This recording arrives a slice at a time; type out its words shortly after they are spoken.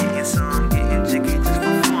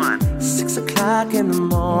o'clock in the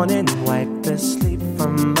morning, wiped the sleep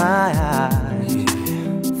from my eyes.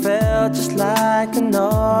 Felt just like an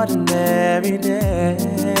ordinary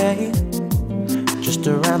day. Just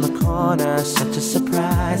around the corner, such a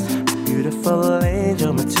surprise. A beautiful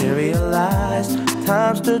angel materialized.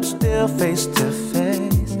 Time stood still, face to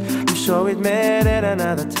face. I'm sure we'd met at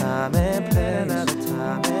another time and place.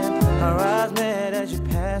 Our eyes met as you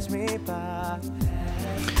passed me by.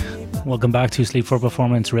 Welcome back to Sleep for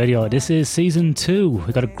Performance Radio. This is season 2.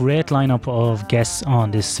 We've got a great lineup of guests on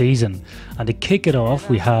this season. And to kick it off,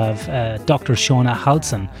 we have Dr. Shona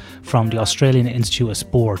Halson from the Australian Institute of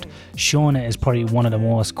Sport. Shona is probably one of the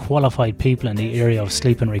most qualified people in the area of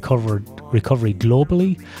sleep and recovery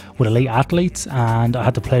globally with elite athletes. And I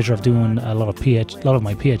had the pleasure of doing a lot of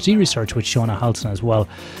my PhD research with Shona Halson as well.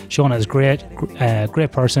 Shona is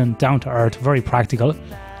great person, down to earth, very practical.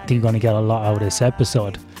 I think you're going to get a lot out of this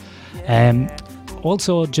episode.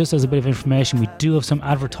 Also, just as a bit of information, we do have some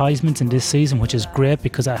advertisements in this season, which is great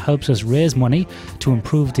because that helps us raise money to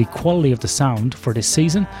improve the quality of the sound for this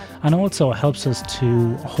season, and also helps us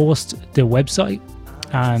to host the website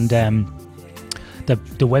and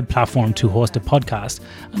the web platform to host the podcast,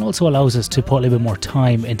 and also allows us to put a little bit more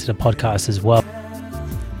time into the podcast as well.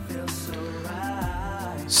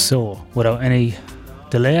 So, without any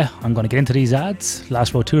delay, I'm going to get into these ads,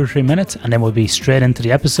 last about 2 or 3 minutes, and then we'll be straight into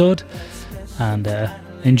the episode. And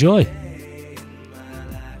enjoy.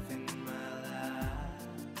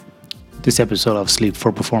 This episode of Sleep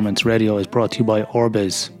for Performance Radio is brought to you by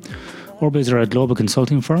Orbiz. Orbiz are a global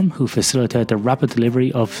consulting firm who facilitate the rapid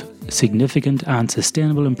delivery of significant and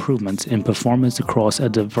sustainable improvements in performance across a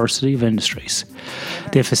diversity of industries.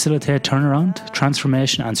 They facilitate turnaround,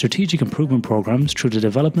 transformation and strategic improvement programs through the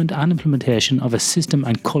development and implementation of a system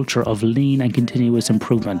and culture of lean and continuous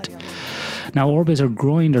improvement. Now, Orbiz are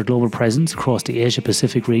growing their global presence across the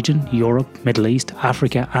Asia-Pacific region, Europe, Middle East,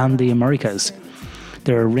 Africa and the Americas.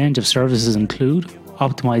 Their range of services include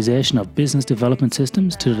optimization of business development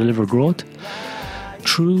systems to deliver growth,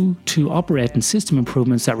 through to operating system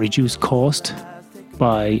improvements that reduce cost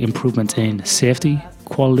by improvements in safety,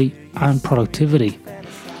 quality and productivity.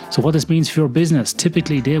 So what this means for your business,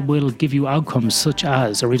 typically they will give you outcomes such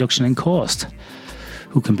as a reduction in cost.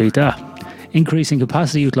 Who can beat that? Increasing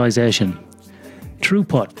capacity utilization,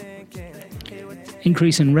 throughput,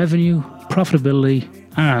 increase in revenue, profitability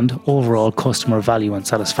and overall customer value and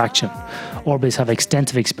satisfaction. Orbiz have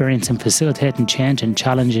extensive experience in facilitating change in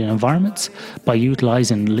challenging environments by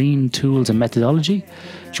utilising lean tools and methodology,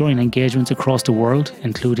 joining engagements across the world,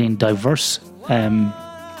 including diverse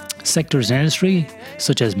sectors in industry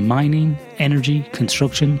such as mining, energy,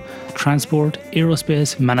 construction, transport,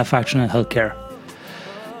 aerospace, manufacturing and healthcare.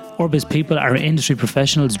 Orbiz people are industry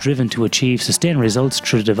professionals driven to achieve sustained results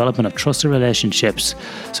through the development of trusted relationships.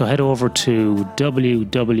 So head over to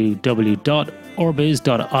www.orbiz.io,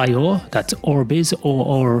 that's Orbiz,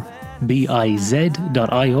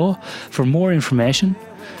 ORBIZ.io, for more information.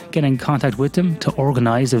 Get in contact with them to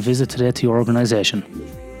organise a visit today to your organisation.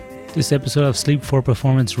 This episode of Sleep for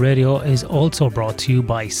Performance Radio is also brought to you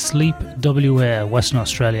by Sleep WA, Western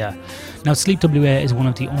Australia. Now, Sleep WA is one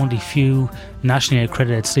of the only few nationally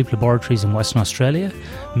accredited sleep laboratories in Western Australia,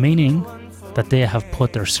 meaning that they have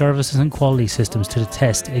put their services and quality systems to the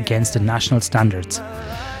test against the national standards.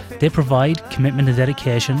 They provide commitment and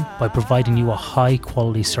dedication by providing you a high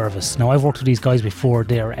quality service. Now, I've worked with these guys before.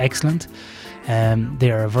 They are excellent.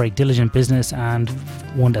 They are a very diligent business and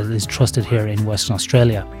one that is trusted here in Western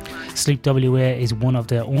Australia. Sleep WA is one of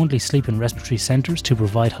the only sleep and respiratory centres to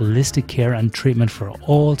provide holistic care and treatment for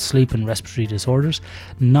all sleep and respiratory disorders,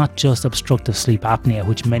 not just obstructive sleep apnea,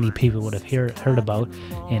 which many people would have heard about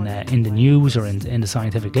in the news or in the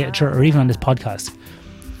scientific literature or even on this podcast.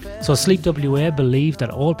 So Sleep WA believe that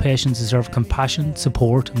all patients deserve compassion,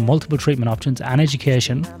 support, multiple treatment options and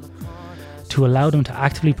education to allow them to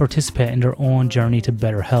actively participate in their own journey to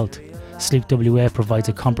better health. Sleep WA provides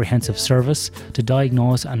a comprehensive service to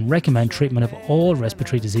diagnose and recommend treatment of all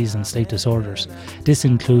respiratory diseases and sleep disorders. This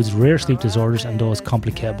includes rare sleep disorders and those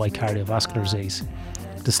complicated by cardiovascular disease.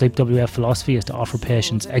 The Sleep WA philosophy is to offer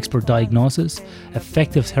patients expert diagnosis,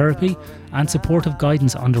 effective therapy and supportive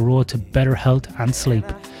guidance on the road to better health and sleep.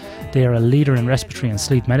 They are a leader in respiratory and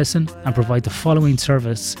sleep medicine and provide the following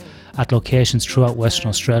service at locations throughout Western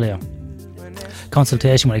Australia: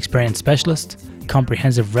 consultation with experienced specialists,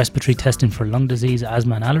 comprehensive respiratory testing for lung disease,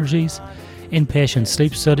 asthma and allergies, inpatient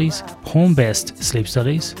sleep studies, home-based sleep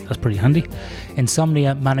studies, that's pretty handy,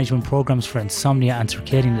 insomnia management programs for insomnia and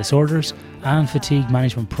circadian disorders, and fatigue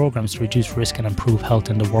management programs to reduce risk and improve health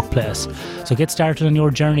in the workplace. So get started on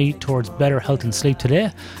your journey towards better health and sleep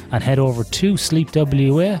today and head over to Sleep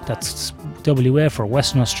WA, that's WA for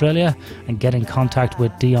Western Australia, and get in contact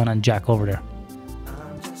with Dion and Jack over there.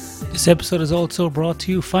 This episode is also brought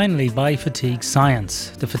to you finally by Fatigue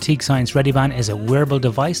Science. The Fatigue Science ReadyBand is a wearable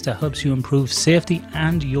device that helps you improve safety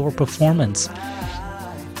and your performance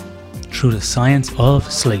through the science of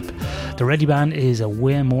sleep. The ReadyBand is a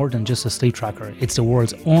way more than just a sleep tracker. It's the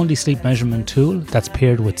world's only sleep measurement tool that's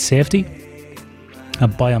paired with safety, a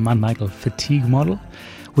biomathematical fatigue model,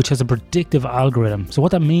 which has a predictive algorithm. So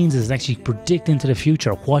what that means is actually predict into the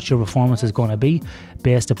future what your performance is going to be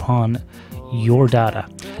based upon your data.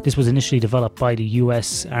 This was initially developed by the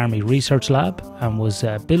US Army Research Lab and was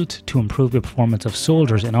built to improve the performance of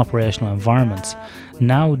soldiers in operational environments.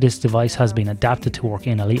 Now this device has been adapted to work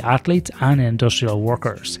in elite athletes and industrial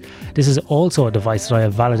workers. This is also a device that I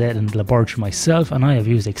have validated in the laboratory myself, and I have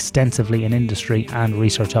used extensively in industry and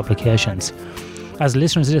research applications. As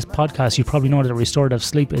listeners of this podcast, you probably know that restorative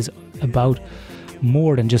sleep is about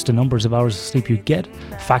more than just the numbers of hours of sleep you get.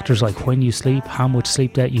 Factors like when you sleep, how much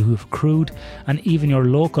sleep that you have accrued, and even your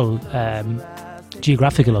local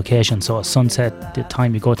geographical location. So a sunset, the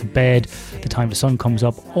time you go to bed, the time the sun comes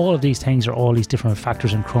up, all of these things are all these different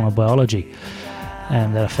factors in chronobiology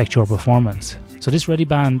that affect your performance. So this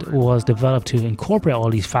ReadyBand was developed to incorporate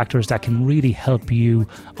all these factors that can really help you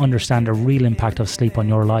understand the real impact of sleep on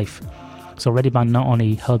your life. So ReadyBand not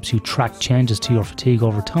only helps you track changes to your fatigue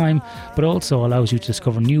over time, but also allows you to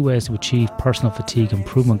discover new ways to achieve personal fatigue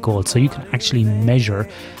improvement goals. So you can actually measure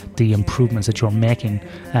the improvements that you're making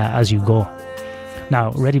as you go.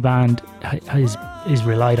 Now, ReadyBand is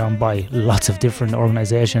relied on by lots of different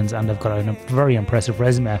organizations, and they've got a very impressive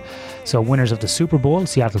resume. So winners of the Super Bowl,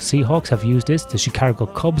 Seattle Seahawks, have used this. The Chicago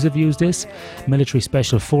Cubs have used this. Military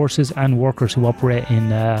special forces and workers who operate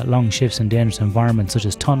in long shifts in dangerous environments such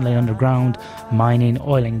as tunneling underground, mining,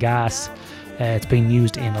 oil and gas. It's been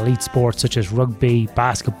used in elite sports such as rugby,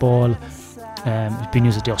 basketball. It's been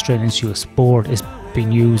used at the Australian Institute of Sport. It's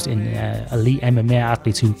been used in elite MMA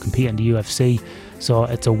athletes who compete in the UFC. So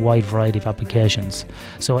it's a wide variety of applications.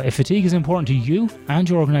 So if fatigue is important to you and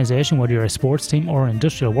your organisation, whether you're a sports team or an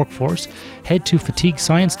industrial workforce, head to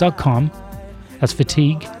fatiguescience.com. That's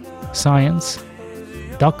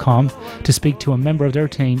fatiguescience.com to speak to a member of their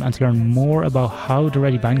team and to learn more about how the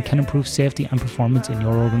ReadyBand can improve safety and performance in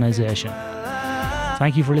your organisation.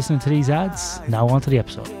 Thank you for listening to these ads. Now on to the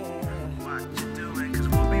episode.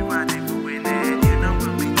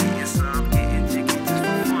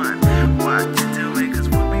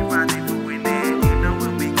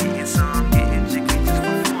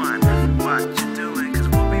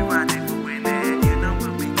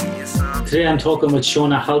 Today I'm talking with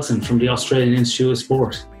Shona Halson from the Australian Institute of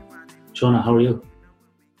Sport. Shona, how are you?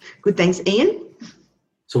 Good, thanks, Ian.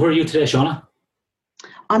 So where are you today, Shona?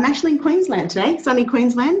 I'm actually in Queensland today, sunny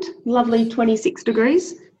Queensland, lovely 26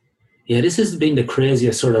 degrees. Yeah, this has been the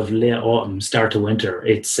craziest sort of late autumn, start to winter.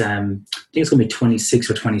 It's I think it's going to be 26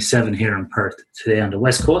 or 27 here in Perth today on the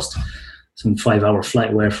west coast, some 5-hour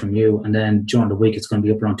flight away from you. And then during the week, it's going to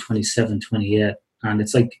be up around 27, 28. And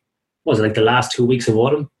it's like, what was it, like the last 2 weeks of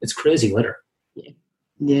autumn? It's crazy weather.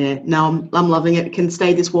 Yeah. No, I'm loving it. It can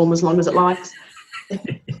stay this warm as long as it likes.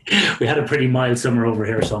 We had a pretty mild summer over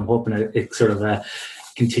here, so I'm hoping it sort of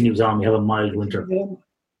continues on. We have a mild winter.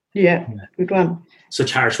 Yeah, good one.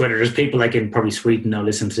 Such harsh weather. There's people like in probably Sweden now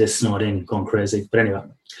listening to this snowed in, going crazy. But anyway.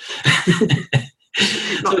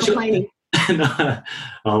 Not complaining. No,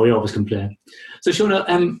 we always complain. So Shona,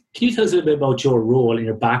 can you tell us a little bit about your role and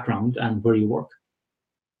your background and where you work?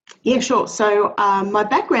 Yeah, sure. So my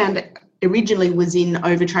background originally was in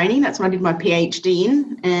overtraining. That's what I did my PhD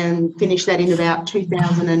in and finished that in about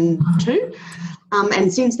 2002.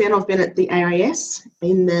 And since then I've been at the AIS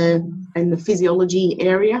in the physiology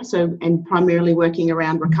area, and primarily working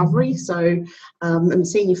around recovery. So I'm a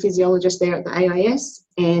senior physiologist there at the AIS,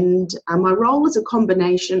 and my role is a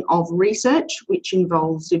combination of research, which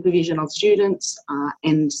involves supervision of students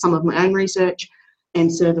and some of my own research,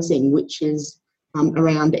 and servicing, which is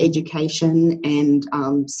around education and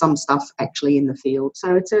some stuff actually in the field.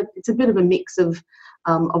 So it's a bit of a mix of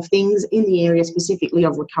things in the area specifically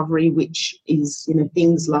of recovery, which is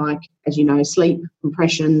things like, as you know, sleep,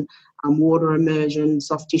 compression, water immersion,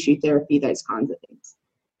 soft tissue therapy, those kinds of things.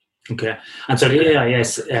 Okay, and so the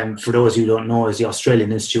AIS, for those who don't know, is the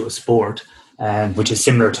Australian Institute of Sport, which is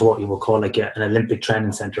similar to what you would call like an Olympic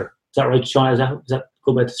training centre. Is that right, Sean? Is that a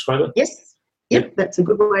good way to describe it? Yes. Yep, that's a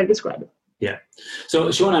good way to describe it. Yeah. So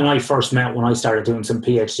Shona and I first met when I started doing some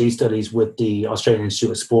PhD studies with the Australian Institute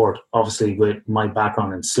of Sport. Obviously, with my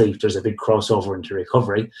background in sleep, there's a big crossover into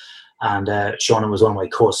recovery. And Shona was one of my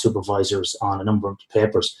co-supervisors on a number of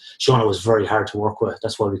papers. Shona was very hard to work with.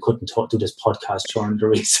 That's why we couldn't do this podcast during the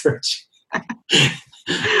research.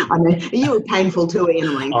 I know you were painful too,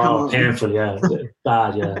 Ian. I mean, come Oh, on. painful, yeah,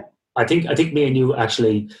 bad, yeah. I think me and you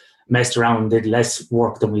actually messed around and did less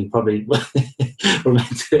work than we probably were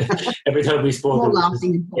meant to. Every time we spoke, More it was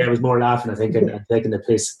laughing. it was more laughing, I think, and taking the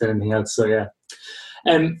piss than anything else. So yeah.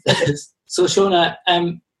 So Shona,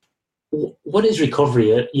 what is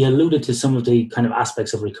recovery? You alluded to some of the kind of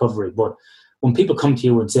aspects of recovery, but when people come to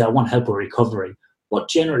you and say, "I want help with recovery," what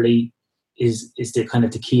generally is the kind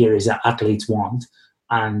of the key areas that athletes want,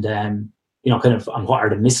 and kind of, and what are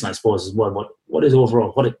the missing, I suppose, as well. But what is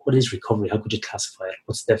overall? What is recovery? How could you classify it?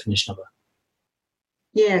 What's the definition of it?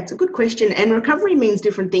 Yeah, it's a good question. And recovery means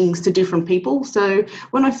different things to different people. So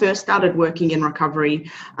when I first started working in recovery,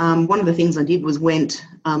 one of the things I did was went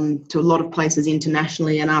to a lot of places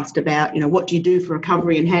internationally and asked about, what do you do for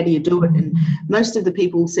recovery and how do you do it? And most of the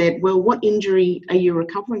people said, well, what injury are you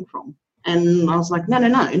recovering from? And I was like, no,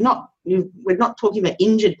 we're not talking about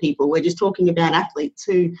injured people. We're just talking about athletes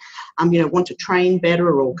who, want to train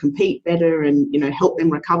better or compete better and, help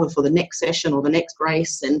them recover for the next session or the next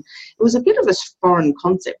race. And it was a bit of a foreign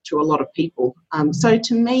concept to a lot of people. So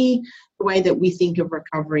to me, the way that we think of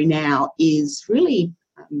recovery now is really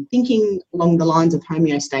thinking along the lines of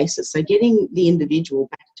homeostasis. So getting the individual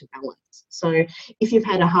back to balance. So if you've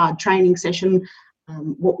had a hard training session,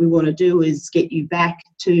 what we want to do is get you back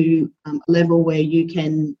to a level where you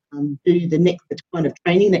can do the kind of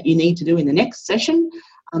training that you need to do in the next session.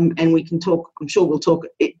 And we can talk, I'm sure we'll talk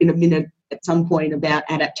in a minute at some point about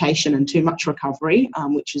adaptation and too much recovery,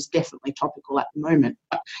 which is definitely topical at the moment.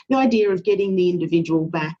 But the idea of getting the individual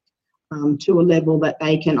back to a level that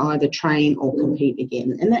they can either train or compete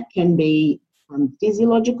again. And that can be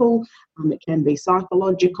physiological, it can be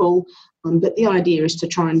psychological, but the idea is to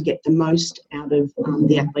try and get the most out of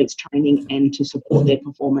the athlete's training and to support their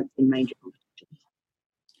performance in major competitions.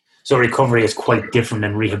 So recovery is quite different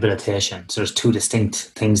than rehabilitation. So there's two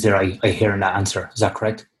distinct things there I hear in that answer. Is that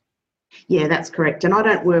correct? Yeah, that's correct. And I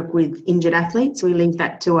don't work with injured athletes. We leave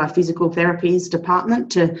that to our physical therapies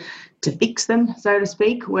department to fix them, so to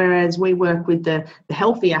speak, whereas we work with the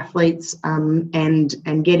healthy athletes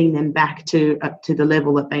and getting them back to the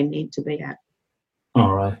level that they need to be at.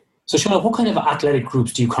 All right. So, Shona, what kind of athletic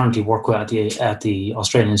groups do you currently work with at the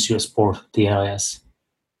Australian Institute of Sport, the AIS?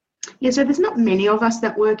 Yeah, so there's not many of us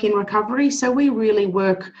that work in recovery, so we really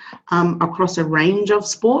work across a range of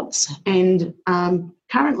sports, and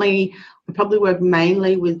currently I probably work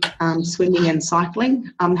mainly with swimming and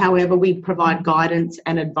cycling. However, we provide guidance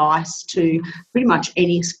and advice to pretty much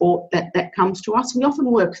any sport that comes to us. We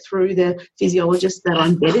often work through the physiologists that are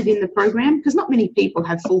embedded in the program, because not many people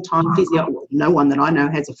have full-time physio. No one that I know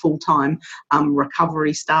has a full-time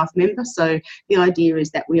recovery staff member. So the idea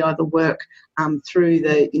is that we either work through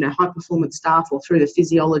the high-performance staff or through the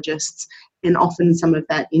physiologists. And often some of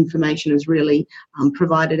that information is really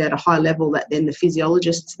provided at a high level that then the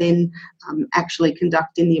physiologists then actually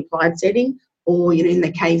conduct in the applied setting, or in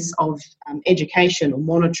the case of education or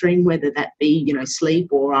monitoring, whether that be sleep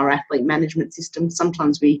or our athlete management system.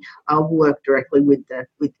 Sometimes we work directly with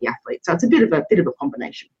the athlete. So it's a bit of a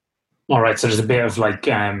combination. All right, so there's a bit of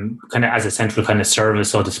kind of as a central kind of service,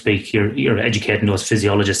 so to speak. You're educating those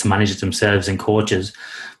physiologists to manage it themselves and coaches,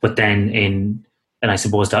 but then and I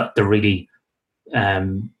suppose that the really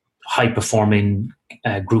high-performing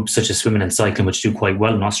groups such as swimming and cycling, which do quite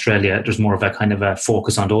well in Australia, there's more of a kind of a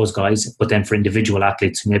focus on those guys. But then for individual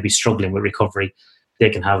athletes who may be struggling with recovery, they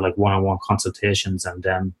can have like one-on-one consultations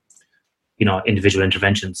and individual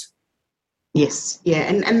interventions. Yes, yeah,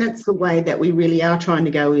 and that's the way that we really are trying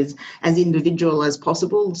to go, is as individual as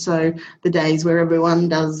possible. So the days where everyone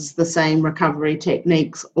does the same recovery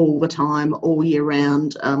techniques all the time, all year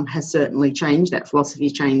round, has certainly changed. That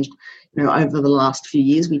philosophy's changed, over the last few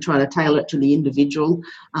years. We try to tailor it to the individual,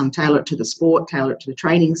 tailor it to the sport, tailor it to the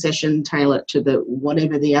training session, tailor it to the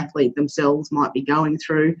whatever the athlete themselves might be going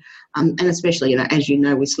through, and especially, as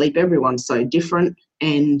with sleep, everyone's so different.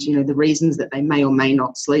 And, the reasons that they may or may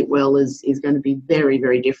not sleep well is going to be very,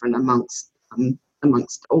 very different amongst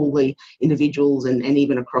all the individuals and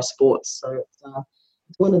even across sports. So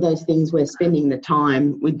it's one of those things where spending the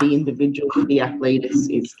time with the individual, with the athlete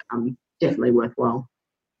is definitely worthwhile.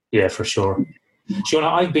 Yeah, for sure.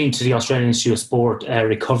 Shona, I've been to the Australian Institute of Sport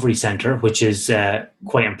Recovery Centre, which is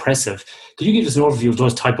quite impressive. Could you give us an overview of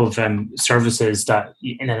those type of services that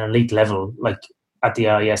in an elite level, like at the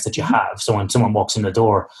AIS, that you have? So when someone walks in the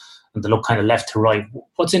door and they look kind of left to right,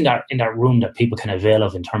 what's in that room that people can avail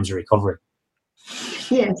of in terms of recovery?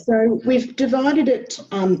 Yeah, so we've divided it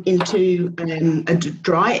into a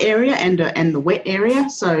dry area and the wet area.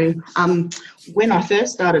 So when I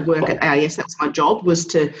first started work at AIS, that's my job, was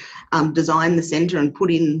to design the centre and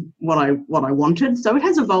put in what I wanted. So it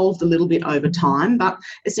has evolved a little bit over time, but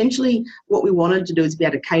essentially what we wanted to do is be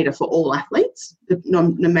able to cater for all athletes,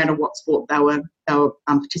 no matter what sport they were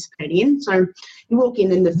participating in. So you walk in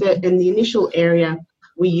the initial area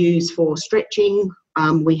we use for stretching.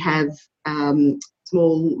 We have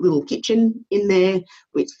small little kitchen in there,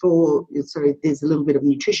 so there's a little bit of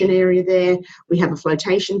nutrition area there. We have a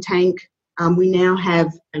flotation tank. We now have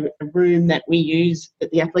a room that we use that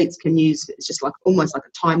the athletes can use. It's just like almost like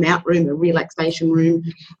a timeout room, a relaxation room.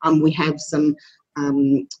 We have some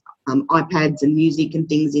iPads and music and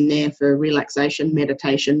things in there for relaxation,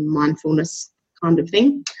 meditation, mindfulness kind of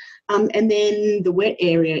thing. And then the wet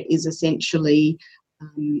area is essentially,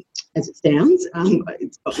 as it sounds,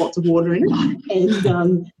 it's got lots of water in it,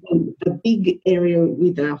 and a big area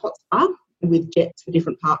with a hot spa with jets for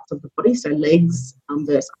different parts of the body, so legs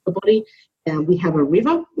versus upper body. We have a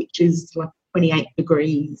river, which is like 28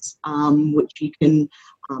 degrees, which you can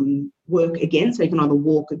work against. So you can either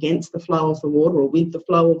walk against the flow of the water or with the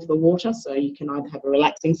flow of the water. So you can either have a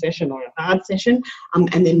relaxing session or a hard session.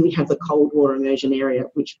 And then we have the cold water immersion area,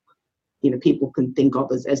 which people can think of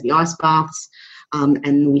as the ice baths.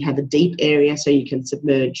 And we have a deep area, so you can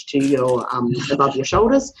submerge to your above your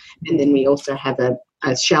shoulders. And then we also have a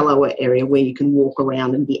shallower area where you can walk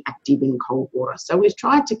around and be active in cold water. So we've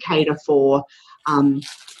tried to cater for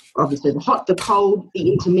obviously the hot, the cold,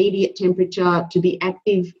 the intermediate temperature, to be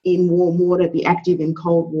active in warm water, be active in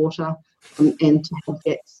cold water, and to have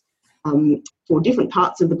jets for different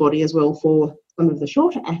parts of the body as well, for some of the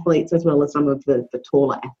shorter athletes as well as some of the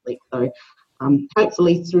taller athletes. So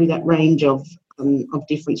hopefully through that range of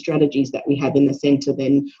different strategies that we have in the centre,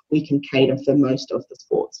 then we can cater for most of the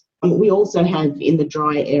sports. We also have in the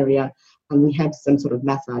dry area, we have some sort of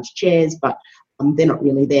massage chairs, but they're not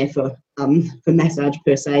really there for massage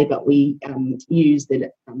per se, but we use the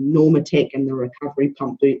Normatec and the recovery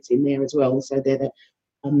pump boots in there as well. So they're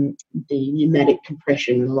the pneumatic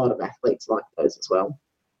compression, and a lot of athletes like those as well.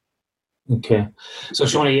 Okay. So,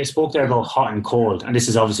 Shauna, you spoke there about hot and cold, and this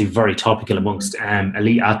is obviously very topical amongst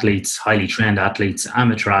elite athletes, highly trained athletes,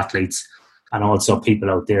 amateur athletes, and also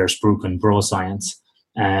people out there spruiking bro science.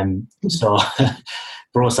 So,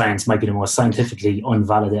 bro science might be the most scientifically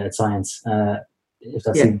unvalidated science, if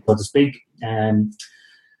that's even so to speak.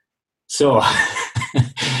 So,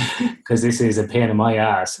 because this is a pain in my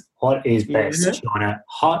ass, what is best, Shauna,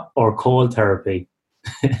 hot or cold therapy?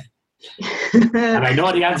 And I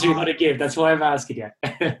know the answer you're going to give. That's why I'm asking you.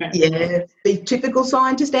 Yeah, the typical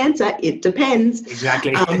scientist answer, it depends.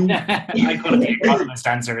 Exactly. I'm going to be a economist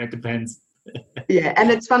answer, it depends. Yeah, and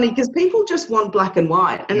it's funny because people just want black and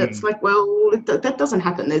white, and it's like, well, that doesn't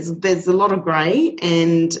happen. There's a lot of grey,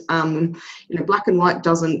 and black and white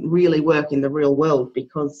doesn't really work in the real world,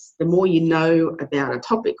 because the more you know about a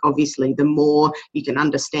topic, obviously, the more you can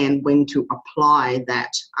understand when to apply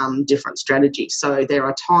that different strategy. So there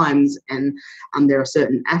are times, and there are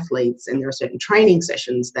certain athletes, and there are certain training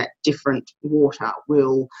sessions that different water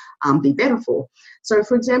will be better for. So,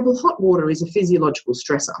 for example, hot water is a physiological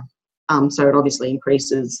stressor. So it obviously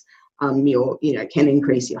increases can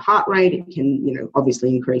increase your heart rate. It can,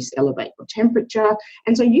 obviously elevate your temperature.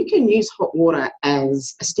 And so you can use hot water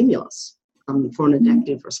as a stimulus for an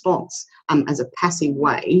adaptive response, as a passive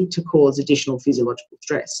way to cause additional physiological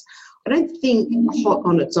stress. I don't think hot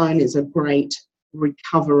on its own is a great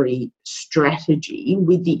recovery strategy,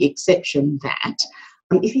 with the exception that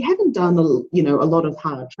if you haven't done a lot of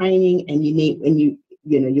hard training, and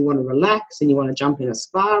you want to relax and you want to jump in a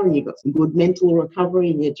spa and you've got some good mental recovery,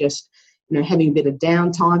 and you're just, having a bit of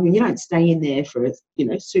downtime, and you don't stay in there for a,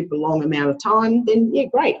 super long amount of time, then yeah,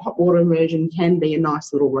 great. Hot water immersion can be a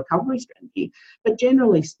nice little recovery strategy. But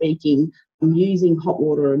generally speaking, using hot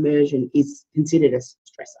water immersion is considered a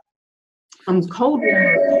stressor. Cold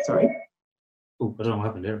water, sorry. Oh, I don't know what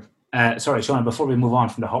happened there. Sorry, Shauna, before we move on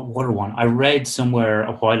from the hot water one, I read somewhere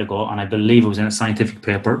a while ago, and I believe it was in a scientific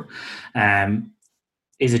paper,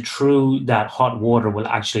 is it true that hot water will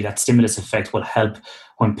actually, that stimulus effect will help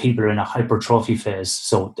when people are in a hypertrophy phase?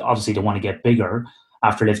 So obviously they want to get bigger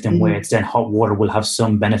after lifting weights, then hot water will have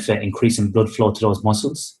some benefit, increasing blood flow to those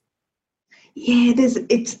muscles? Yeah,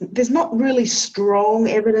 there's not really strong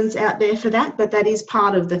evidence out there for that, but that is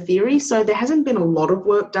part of the theory. So there hasn't been a lot of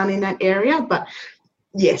work done in that area, but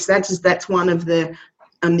yes, that's one of the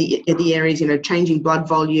areas, changing blood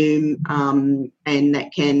volume, and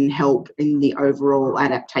that can help in the overall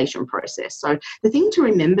adaptation process. So the thing to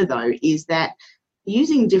remember, though, is that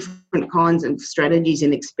using different kinds of strategies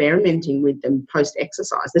and experimenting with them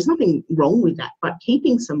post-exercise. There's nothing wrong with that, but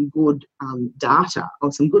keeping some good data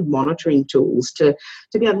or some good monitoring tools to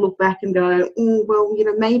be able to look back and go, well,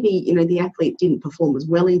 maybe, the athlete didn't perform as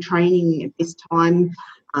well in training at this time.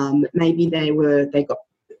 Maybe they got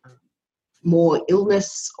more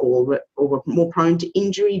illness or were more prone to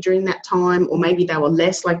injury during that time, or maybe they were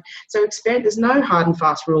less there's no hard and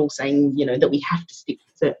fast rule saying, that we have to stick to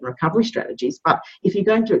certain recovery strategies. But if you're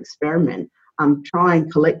going to experiment, try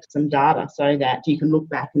and collect some data so that you can look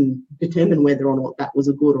back and determine whether or not that was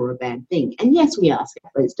a good or a bad thing. And yes, we ask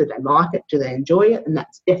athletes, do they like it? Do they enjoy it? And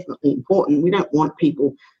that's definitely important. We don't want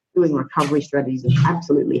people doing recovery strategies that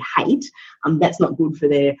absolutely hate. That's not good for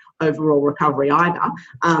their overall recovery either.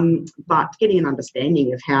 But getting an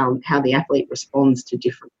understanding of how the athlete responds to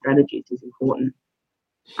different strategies is important.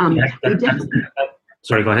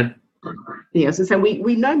 Sorry, go ahead. Yeah, so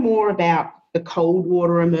we know more about the cold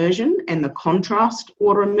water immersion and the contrast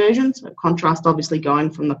water immersion. So contrast obviously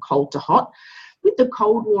going from the cold to hot. With the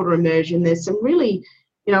cold water immersion, there's some really,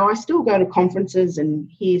 I still go to conferences and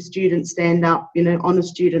hear students stand up, honest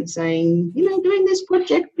students saying, doing this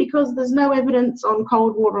project because there's no evidence on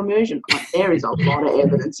cold water immersion. There is a lot of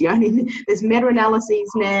evidence. There's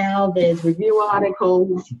meta-analyses now, there's review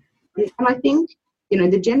articles. And I think,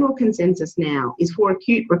 the general consensus now is for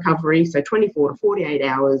acute recovery, so 24 to 48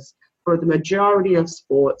 hours, for the majority of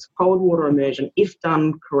sports, cold water immersion, if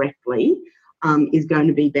done correctly, is going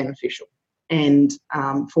to be beneficial. And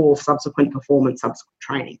for subsequent performance, subsequent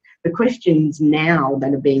training. The questions now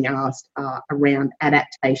that are being asked are around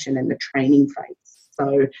adaptation and the training phase.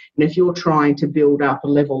 So, if you're trying to build up a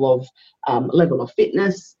level of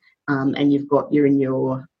fitness, and you're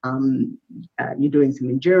doing some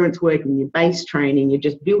endurance work in your base training, you're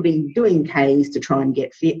just doing Ks to try and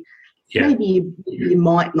get fit. Yeah. Maybe you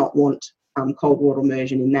might not want cold water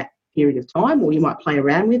immersion in that period of time, or you might play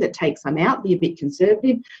around with it, take some out, be a bit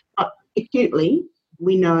conservative, but acutely,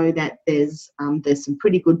 we know that there's some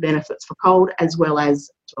pretty good benefits for cold as well as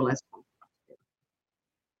cold.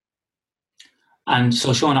 And so,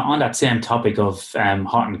 Shona, on that same topic of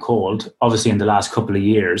hot and cold, obviously in the last couple of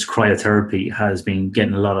years, cryotherapy has been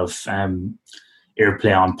getting a lot of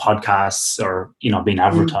airplay on podcasts or being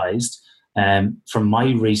advertised. From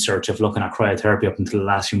my research of looking at cryotherapy up until the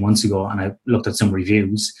last few months ago, and I looked at some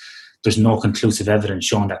reviews, there's no conclusive evidence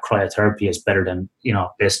showing that cryotherapy is better than,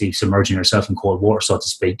 basically submerging yourself in cold water, so to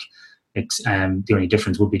speak. The only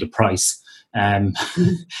difference would be the price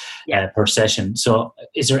per session. So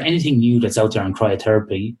is there anything new that's out there on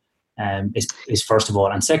cryotherapy, is first of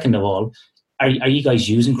all? And second of all, are you guys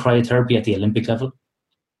using cryotherapy at the Olympic level?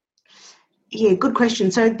 Yeah, good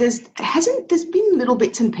question. So there's been little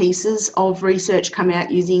bits and pieces of research come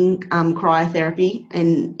out using cryotherapy,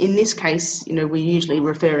 and in this case, we're usually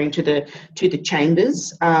referring to the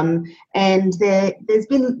chambers, and there's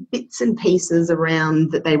been bits and pieces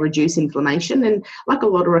around that they reduce inflammation, and like a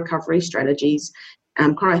lot of recovery strategies,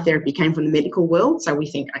 cryotherapy came from the medical world, so we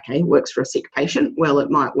think, okay, it works for a sick patient. Well, it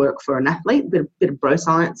might work for an athlete, bit of bro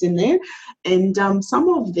science in there. And some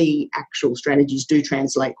of the actual strategies do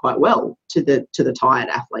translate quite well to the tired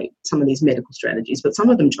athlete, some of these medical strategies, but some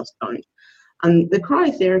of them just don't. The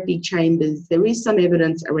cryotherapy chambers, there is some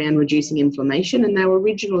evidence around reducing inflammation, and they were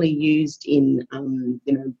originally used in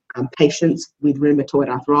patients with rheumatoid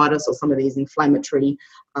arthritis or some of these inflammatory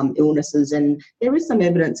illnesses, and there is some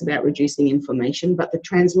evidence about reducing inflammation, but the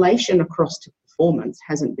translation across to performance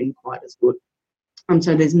hasn't been quite as good.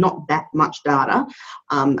 So there's not that much data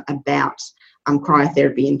about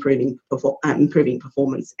cryotherapy improving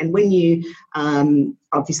performance. And when you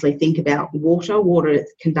obviously think about water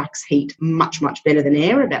conducts heat much, much better than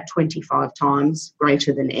air, about 25 times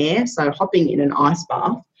greater than air. So hopping in an ice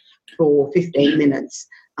bath for 15 minutes,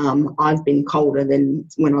 I've been colder than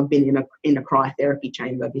when I've been in a cryotherapy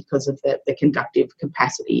chamber because of the conductive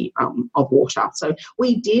capacity of water. So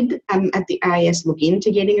we did at the AIS look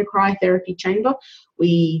into getting a cryotherapy chamber.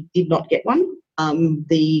 We did not get one.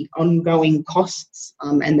 The ongoing costs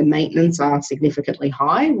and the maintenance are significantly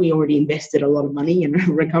high. We already invested a lot of money in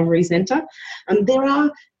a recovery centre. There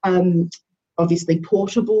are obviously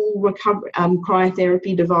portable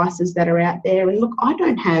cryotherapy devices that are out there. And look, I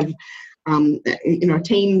don't have, a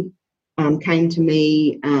team came to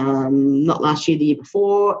me not last year, the year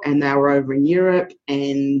before, and they were over in Europe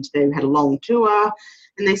and they had a long tour.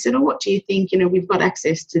 And they said, what do you think? We've got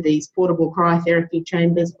access to these portable cryotherapy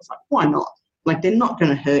chambers. I was like, why not? Like, they're not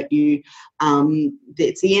going to hurt you.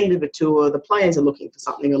 It's the end of a tour. The players are looking for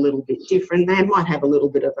something a little bit different. They might have a little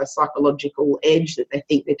bit of a psychological edge that they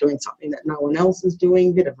think they're doing something that no one else is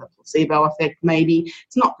doing, a bit of a placebo effect maybe.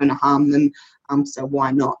 It's not going to harm them. So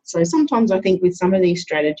why not? So sometimes I think with some of these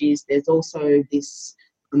strategies, there's also this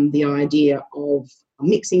the idea of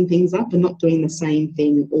mixing things up and not doing the same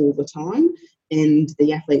thing all the time, and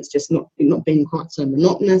the athletes just not being quite so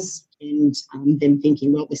monotonous, and them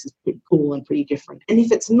thinking, well, this is pretty cool and pretty different. And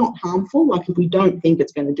if it's not harmful, like if we don't think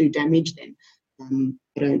it's going to do damage, then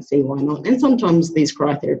I don't see why not. And sometimes these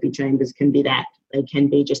cryotherapy chambers can be that. They can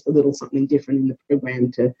be just a little something different in the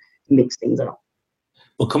program to mix things up.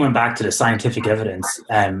 Well, coming back to the scientific evidence,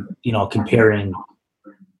 comparing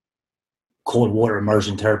cold water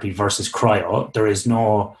immersion therapy versus cryo, there's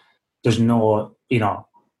no,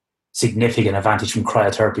 significant advantage from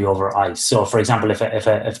cryotherapy over ice. So, for example, if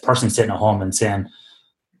a person's sitting at home and saying,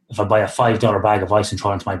 if I buy a $5 bag of ice and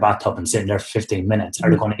throw it into my bathtub and sit in there for 15 minutes, are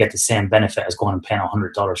they going to get the same benefit as going and paying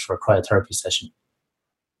 $100 for a cryotherapy session?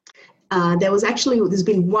 There's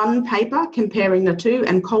been one paper comparing the two,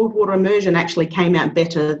 and cold water immersion actually came out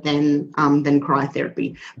better than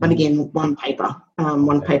cryotherapy. But again, one paper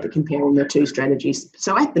comparing the two strategies.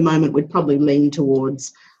 So at the moment, we'd probably lean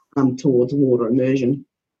towards water immersion.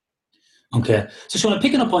 Okay, so Shona,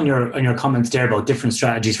 picking up on your comments there about different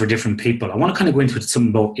strategies for different people, I want to kind of go into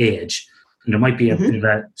something about age, and there might be a bit of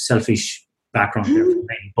a selfish background there for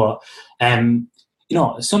me, but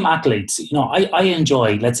some athletes, I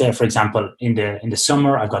enjoy, let's say, for example, in the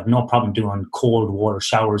summer, I've got no problem doing cold water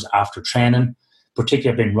showers after training.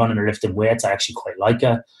 Particularly, I've been running or lifting weights. I actually quite like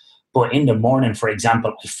it. But in the morning, for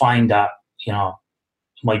example, I find that,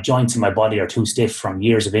 my joints in my body are too stiff from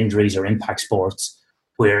years of injuries or impact sports,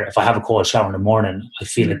 where if I have a cold shower in the morning, I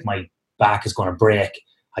feel like my back is going to break.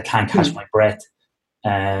 I can't catch my breath.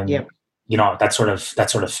 That sort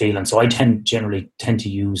of feeling. So I generally tend to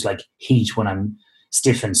use like heat when I'm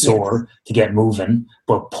stiff and sore to get moving,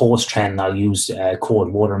 but post training I'll use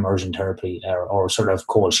cold water immersion therapy or sort of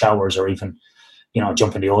cold showers, or even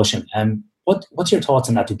jump in the ocean. What's your thoughts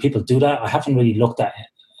on that? Do people do that? I haven't really looked at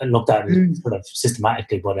it sort of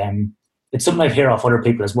systematically, but it's something I hear off other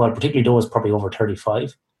people as well, particularly those probably over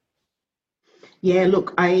 35. Yeah,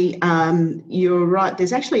 look, you're right.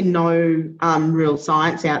 There's actually no real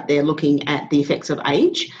science out there looking at the effects of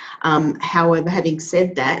age. However, having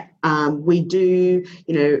said that, we do,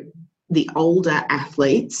 the older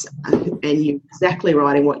athletes, and you're exactly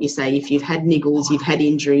right in what you say, if you've had niggles, you've had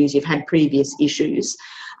injuries, you've had previous issues,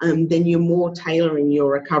 then you're more tailoring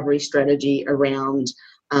your recovery strategy around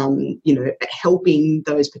helping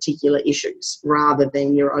those particular issues rather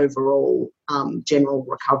than your overall general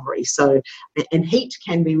recovery. So, and heat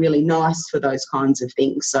can be really nice for those kinds of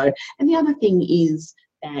things. So, and the other thing is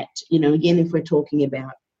that, again, if we're talking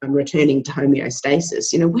about returning to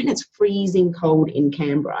homeostasis, when it's freezing cold in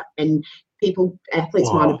Canberra and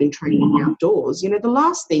athletes might have been training outdoors, the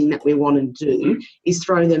last thing that we want to do is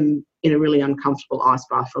throw them in a really uncomfortable ice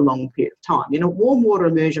bath for a long period of time. Warm water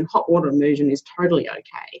immersion, hot water immersion is totally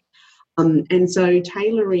okay. And so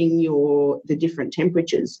tailoring the different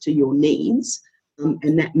temperatures to your needs,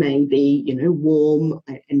 and that may be, warm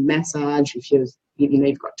and massage if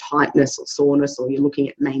you've got tightness or soreness, or you're looking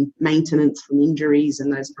at maintenance from injuries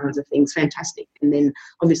and those kinds of things, fantastic. And then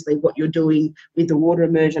obviously what you're doing with the water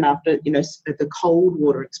immersion after, the cold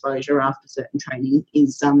water exposure after certain training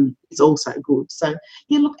is also good. So,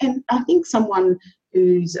 look, and I think someone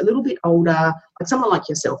who's a little bit older, like someone like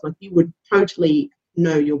yourself, like you would totally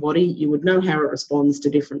know your body, you would know how it responds to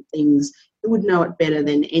different things, you would know it better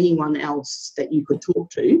than anyone else that you could talk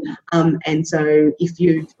to. And so if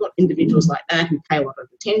you've got individuals like that who pay a lot of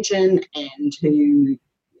attention and who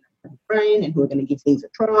have a brain and who are going to give things a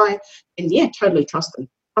try, and totally trust them.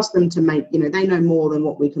 Trust them to make, they know more than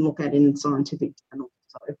what we can look at in scientific channels.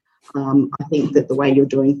 So I think that the way you're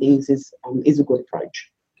doing things is a good approach.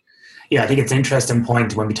 Yeah, I think it's an interesting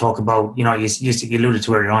point when we talk about, you alluded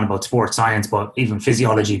to earlier on about sports science, but even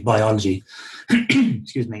physiology, biology,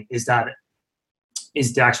 excuse me, is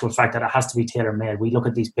the actual fact that it has to be tailor-made. We look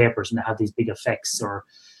at these papers and they have these big effects or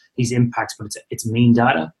these impacts, but it's mean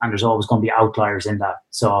data, and there's always going to be outliers in that.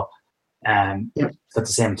 So that's the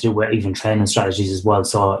same too with even training strategies as well.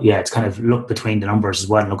 So it's kind of look between the numbers as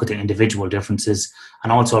well and look at the individual differences.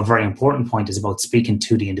 And also a very important point is about speaking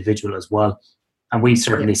to the individual as well. And we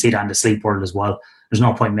certainly see that in the sleep world as well. There's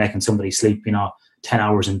no point making somebody sleep, 10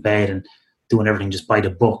 hours in bed and doing everything just by the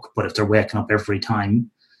book. But if they're waking up every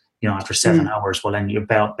time, after 7 hours, well, then you're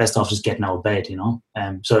best off just getting out of bed,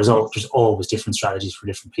 So there's always different strategies for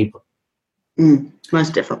different people.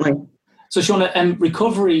 Most definitely. So, Shona,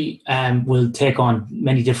 recovery will take on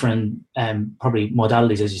many different probably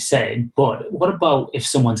modalities, as you said. But what about if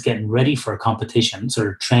someone's getting ready for a competition, sort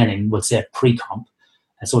of training, we'll say pre-comp?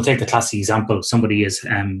 So we'll take the classic example. Somebody is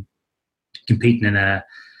competing in a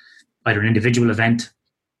either an individual event,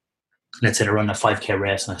 let's say they're running a 5K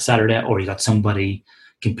race on a Saturday, or you got somebody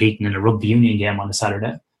competing in a rugby union game on a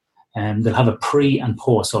Saturday, and they'll have a pre and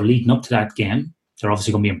post. So leading up to that game, they're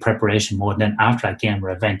obviously going to be in preparation mode. And then after that game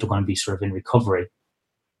or event, they're going to be sort of in recovery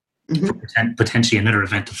for potentially another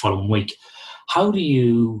event the following week. How do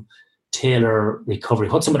you tailor recovery?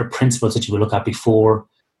 What's some of the principles that you would look at before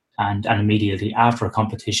and immediately after a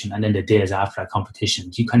competition, and then the days after a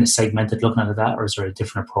competition? Do you kind of segment it looking at that, or is there a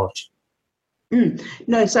different approach?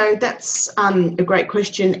 No, so that's a great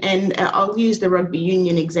question, and I'll use the rugby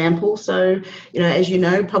union example. So, as you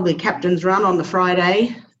know, probably captain's run on the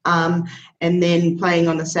Friday, and then playing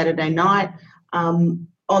on the Saturday night.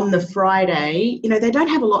 On the Friday, they don't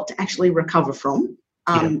have a lot to actually recover from.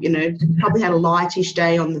 Probably had a lightish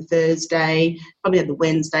day on the Thursday, probably had the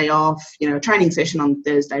Wednesday off, a training session on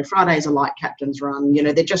Thursday. Friday's a light captain's run.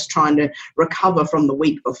 They're just trying to recover from the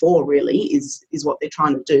week before, really, is what they're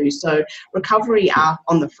trying to do. So recovery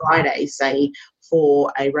on the Friday, say,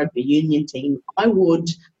 for a rugby union team, I would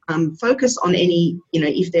focus on any,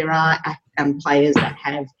 if there are players that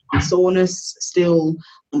have soreness still,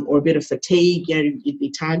 or a bit of fatigue, you'd be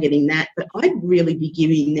targeting that. But I'd really be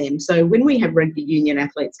giving them. So when we have rugby union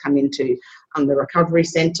athletes come into the recovery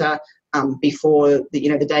centre before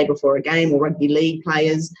the day before a game, or rugby league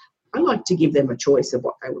players, I like to give them a choice of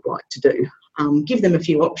what they would like to do. Give them a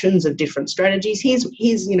few options of different strategies.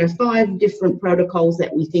 Here's 5 different protocols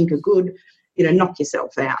that we think are good. Knock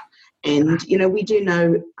yourself out. And we do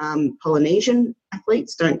know Polynesian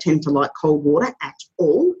athletes don't tend to like cold water at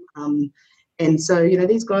all. And so,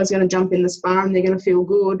 these guys are going to jump in the spa and they're going to feel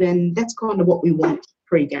good, and that's kind of what we want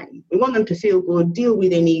pre-game. We want them to feel good, deal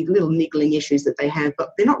with any little niggling issues that they have,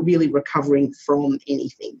 but they're not really recovering from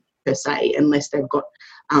anything per se, unless they've got,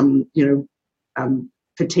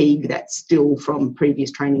 fatigue that's still from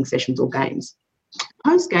previous training sessions or games.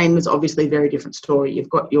 Post-game is obviously a very different story. You've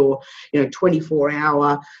got your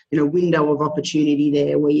 24-hour window of opportunity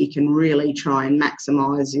there where you can really try and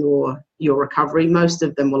maximise your recovery. Most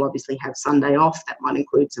of them will obviously have Sunday off. That might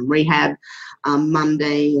include some rehab.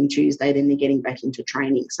 Monday and Tuesday, then they're getting back into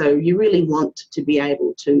training. So you really want to be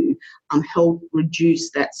able to help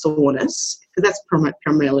reduce that soreness, because that's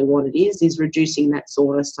primarily what it is reducing that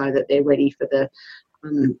soreness so that they're ready for the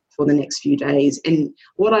next few days. And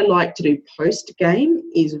what I like to do post-game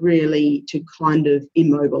is really to kind of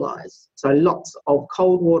immobilise. So lots of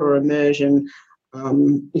cold water immersion,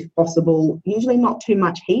 if possible, usually not too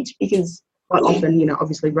much heat, because quite often,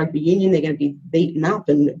 obviously rugby union, they're going to be beaten up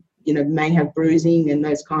and, may have bruising and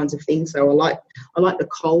those kinds of things. So I like the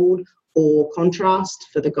cold or contrast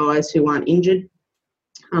for the guys who aren't injured.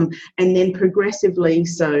 And then progressively,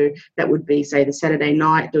 so that would be, say, the Saturday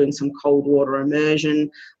night, doing some cold water immersion,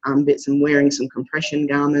 wearing some compression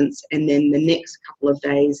garments, and then the next couple of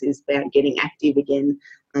days is about getting active again.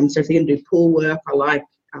 So if you're going to do pool work, I like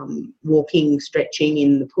walking, stretching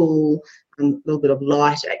in the pool, a little bit of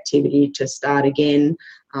light activity to start again,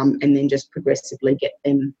 and then just progressively get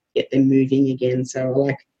them moving again. So I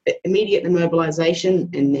like immediate immobilisation,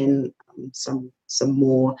 and then some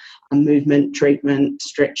more movement, treatment,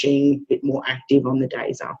 stretching, a bit more active on the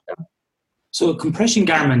days after. So compression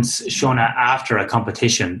garments, Shona, after a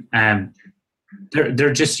competition,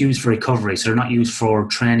 they're just used for recovery, so they're not used for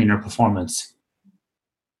training or performance.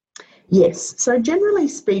 Yes. So generally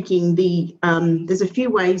speaking, there's a few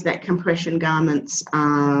ways that compression garments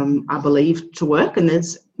are believed to work, and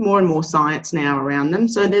there's more and more science now around them.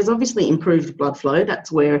 So there's obviously improved blood flow.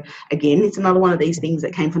 That's where, again, it's another one of these things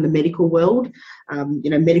that came from the medical world,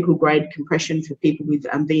 medical grade compression for people with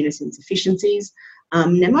venous insufficiencies. Now,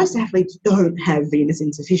 most athletes don't have venous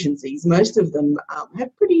insufficiencies. Most of them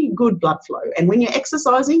have pretty good blood flow. And when you're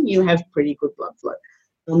exercising, you have pretty good blood flow.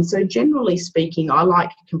 So generally speaking, I like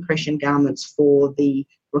compression garments for the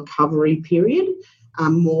recovery period,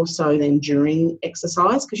 more so than during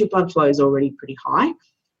exercise, because your blood flow is already pretty high.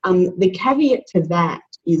 The caveat to that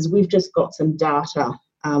is we've just got some data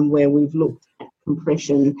where we've looked at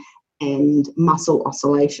compression and muscle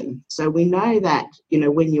oscillation. So we know that,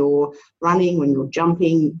 when you're running, when you're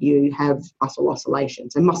jumping, you have muscle oscillation.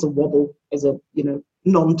 So muscle wobble is a,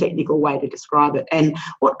 non-technical way to describe it. And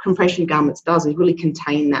what compression garments does is really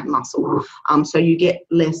contain that muscle. So you get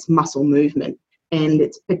less muscle movement.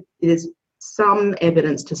 And there's some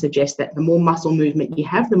evidence to suggest that the more muscle movement you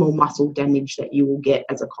have, the more muscle damage that you will get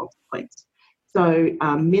as a consequence. So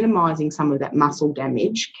minimising some of that muscle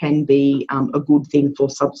damage can be a good thing for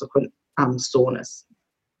subsequent soreness.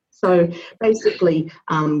 So basically,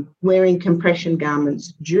 wearing compression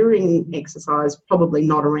garments during exercise, probably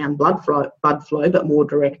not around blood flow, but more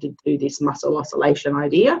directed to this muscle oscillation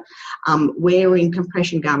idea. Wearing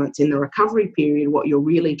compression garments in the recovery period, what you're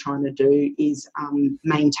really trying to do is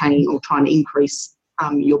maintain or trying to increase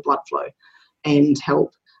your blood flow and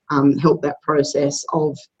help that process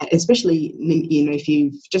of, especially, you know, if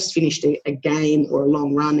you've just finished a game or a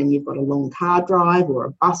long run and you've got a long car drive or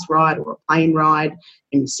a bus ride or a plane ride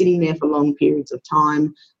and you're sitting there for long periods of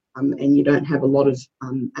time and you don't have a lot of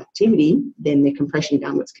activity, then the compression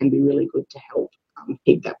garments can be really good to help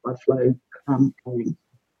keep that blood flow going.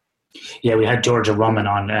 Yeah, we had Georgia Roman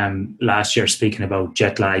on last year speaking about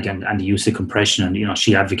jet lag and the use of compression, and, you know,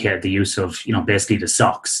 she advocated the use of, you know, basically the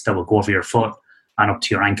socks that will go over your foot and up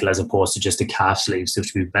to your ankle as opposed to just the calf sleeves,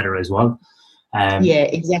 which would be better as well. Yeah,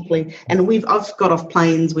 exactly. And I've got off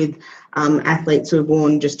planes with athletes who have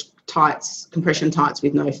worn just tights, compression tights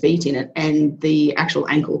with no feet in it, and the actual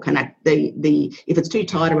ankle can act, if it's too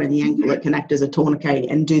tight around the ankle, it can act as a tourniquet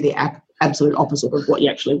and do the absolute opposite of what you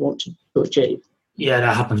actually want to achieve. Yeah,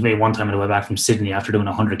 that happened to me one time on the way back from Sydney after doing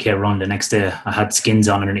a 100k run. The next day I had skins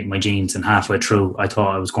on underneath my jeans, and halfway through I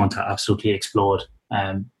thought I was going to absolutely explode.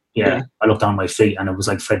 I looked down my feet and it was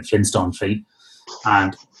like Fred Flintstone feet,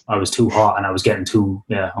 and I was too hot and I was getting too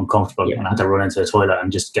uncomfortable, and I had to run into the toilet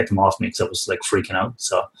and just get them off me because I was like freaking out.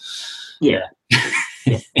 So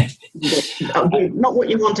not what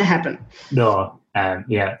you want to happen. No,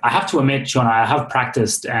 I have to admit, Sean, I have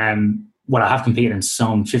practiced. I have competed in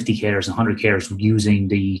some 50kers and 100kers using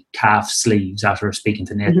the calf sleeves after speaking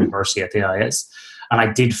to Nathan Percy at the IS, and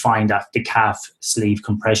I did find that the calf sleeve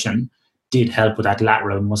compression did help with that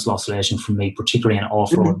lateral muscle oscillation for me, particularly in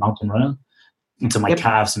off-road mountain running. And so my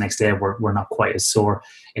calves the next day were not quite as sore.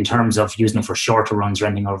 In terms of using them for shorter runs,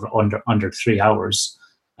 running over under 3 hours,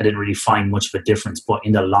 I didn't really find much of a difference. But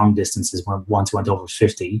in the long distances, once I went over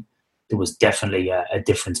 50, there was definitely a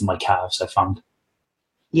difference in my calves, I found.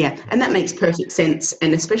 Yeah, and that makes perfect sense.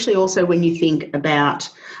 And especially also when you think about,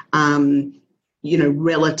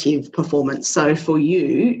 relative performance. So for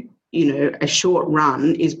you, a short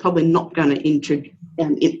run is probably not going to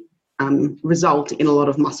result in a lot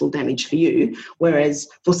of muscle damage for you, whereas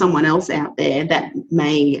for someone else out there, that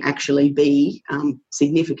may actually be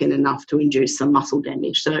significant enough to induce some muscle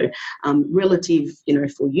damage. So relative,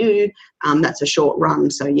 for you, that's a short run.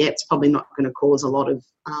 So yeah, it's probably not going to cause a lot of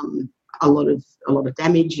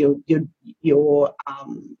damage. Your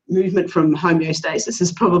movement from homeostasis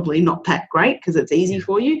is probably not that great because it's easy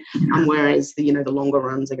for you, whereas the longer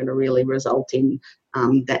runs are going to really result in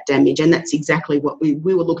that damage. And that's exactly what we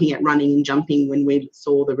were looking at running and jumping when we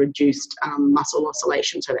saw the reduced muscle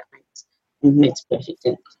oscillation. So that makes perfect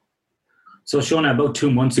sense. So Shona, about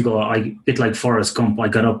 2 months ago, a bit like Forrest Gump, I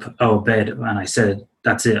got up out of bed and I said,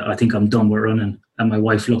 "That's it. I think I'm done with running." And my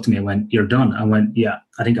wife looked at me and went, "You're done?" I went, "Yeah,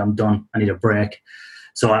 I think I'm done. I need a break."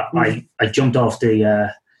 So I jumped off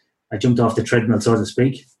the treadmill, so to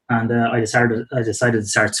speak, and I decided to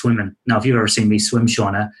start swimming. Now, if you've ever seen me swim,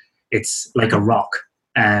 Shona, it's like a rock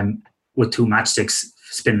with two matchsticks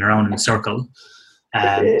spinning around in a circle.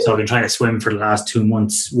 So I've been trying to swim for the last 2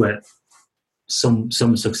 months with some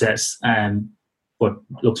success, but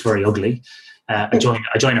looks very ugly. I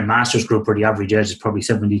joined a master's group where the average age is probably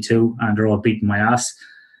 72 and they're all beating my ass.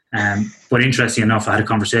 But interesting enough, I had a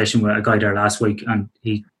conversation with a guy there last week, and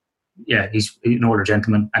he's an older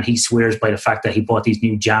gentleman, and he swears by the fact that he bought these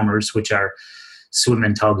new jammers, which are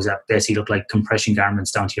swimming togs that basically look like compression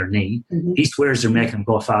garments down to your knee. He swears they're making him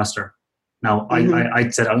go faster. Now, I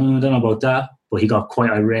said, I don't know about that, but he got quite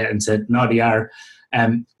irate and said, "No, they are."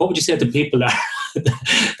 What would you say to people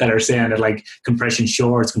that are saying that like compression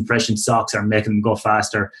shorts, compression socks are making them go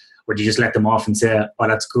faster? Would you just let them off and say, "Oh,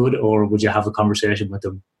 that's good," or would you have a conversation with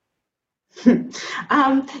them?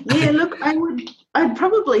 Look, I'd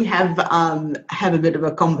probably have a bit of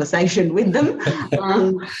a conversation with them,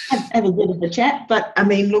 have a bit of a chat. But I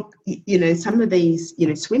mean, look, some of these,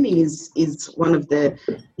 swimming is one of the,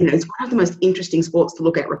 it's one of the most interesting sports to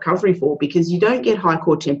look at recovery for, because you don't get high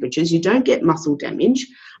core temperatures, you don't get muscle damage.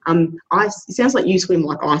 It sounds like you swim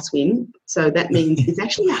like I swim, so that means it's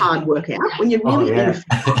actually a hard workout when you're really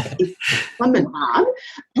it's swimming hard.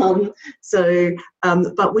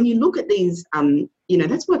 But when you look at these,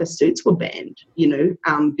 that's why the suits were banned,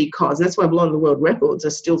 because that's why a lot of the world records are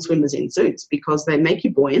still swimmers in suits, because they make you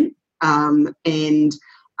buoyant, and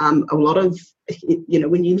a lot of,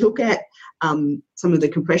 when you look at some of the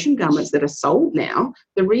compression garments that are sold now,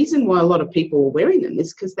 the reason why a lot of people are wearing them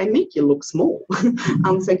is because they make you look small.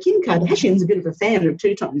 So Kim Kardashian's a bit of a fan of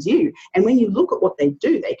 2XU, and when you look at what they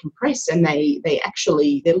do, they compress and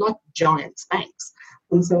they're like giant Spanx.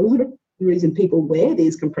 And so a lot of the reason people wear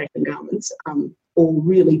these compression garments or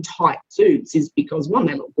really tight suits is because, one,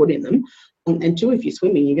 they look good in them, and two, if you're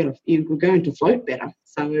swimming, you're going to float better.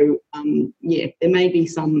 So there may be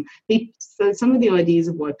some of the ideas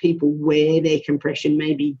of why people wear their compression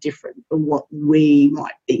may be different from what we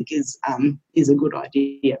might think is a good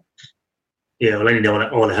idea. Yeah, well, I need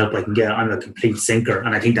all the help I can get. I'm a complete sinker,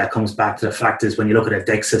 and I think that comes back to the fact is when you look at a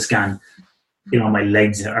DEXA scan, my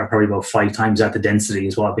legs are probably about 5 times that the density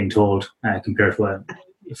is what I've been told compared to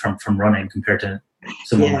from running compared to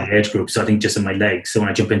some of my age group. So I think just in my legs. So when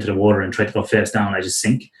I jump into the water and try to go face down, I just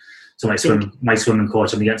sink. So my swimming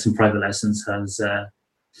coach, I've been getting some private lessons, has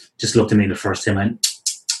just looked at me the first time and,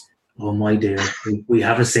 oh my dear, we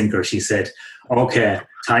have a sinker. She said, okay,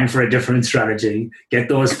 time for a different strategy. Get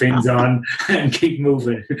those fins on and keep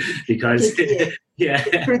moving because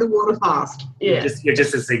get through the water fast. Yeah, you're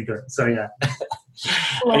just a sinker. So yeah.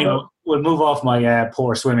 Anyway, we'll move off my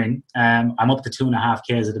poor swimming. I'm up to 2.5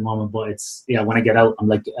 Ks at the moment, but it's when I get out, I'm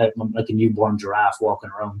like a newborn giraffe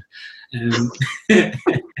walking around.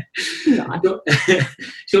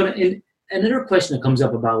 So, another question that comes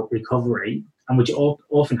up about recovery, and which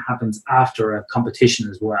often happens after a competition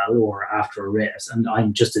as well, or after a race, and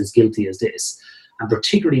I'm just as guilty as this, and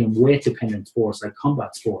particularly in weight-dependent sports like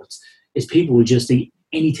combat sports, is people will just eat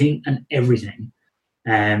anything and everything.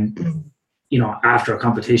 After a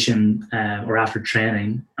competition or after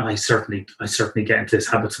training, I certainly get into this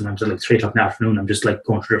habit sometimes at like 3 o'clock in the afternoon. I'm just like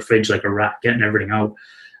going through the fridge like a rat, getting everything out.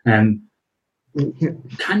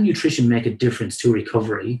 Can nutrition make a difference to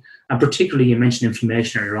recovery? And particularly, you mentioned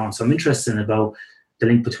inflammation earlier on. So I'm interested about the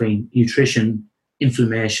link between nutrition,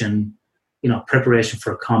 inflammation, preparation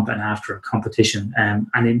for a comp and after a competition,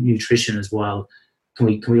 and in nutrition as well. Can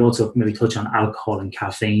we also maybe touch on alcohol and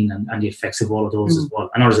caffeine and the effects of all of those as well?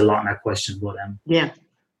 I know there's a lot in that question, but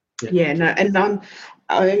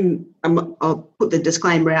I'll put the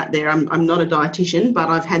disclaimer out there. I'm not a dietitian, but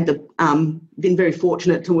I've had been very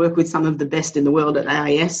fortunate to work with some of the best in the world at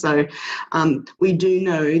AIS. So we do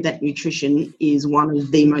know that nutrition is one of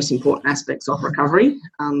the most important aspects of recovery.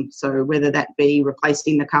 So whether that be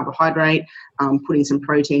replacing the carbohydrate, putting some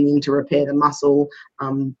protein in to repair the muscle,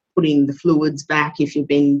 putting the fluids back if you've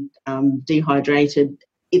been dehydrated.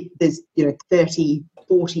 There's 30,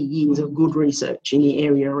 40 years of good research in the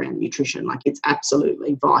area around nutrition. Like, it's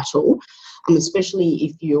absolutely vital, especially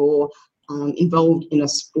if you're involved in a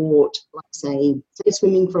sport, like say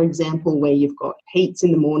swimming, for example, where you've got heats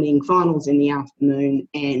in the morning, finals in the afternoon,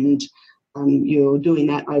 and you're doing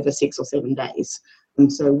that over 6 or 7 days.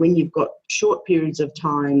 And so when you've got short periods of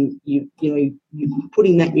time, you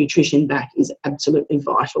putting that nutrition back is absolutely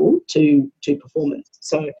vital to performance.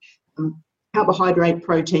 So carbohydrate,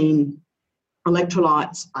 protein,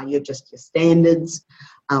 electrolytes are your standards.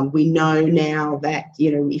 We know now that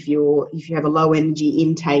if you have a low energy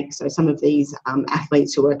intake, so some of these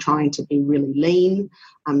athletes who are trying to be really lean,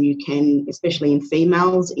 you can, especially in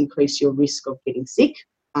females, increase your risk of getting sick.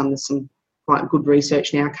 There's some quite good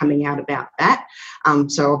research now coming out about that.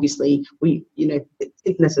 So obviously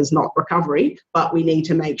fitness is not recovery, but we need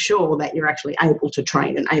to make sure that you're actually able to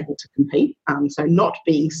train and able to compete. So not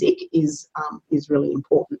being sick is really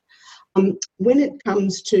important. When it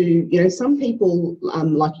comes to, some people,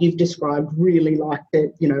 like you've described, really like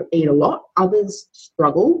to, eat a lot. Others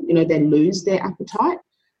struggle, they lose their appetite.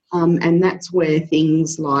 And that's where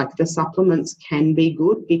things like the supplements can be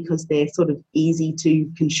good because they're sort of easy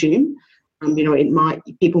to consume.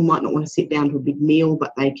 People might not want to sit down to a big meal,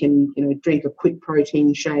 but they can, drink a quick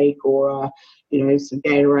protein shake or, some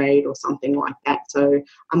Gatorade or something like that. So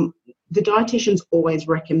the dietitians always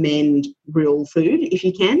recommend real food if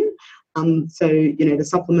you can. So, the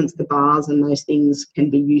supplements, the bars and those things can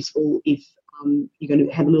be useful if you're going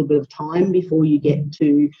to have a little bit of time before you get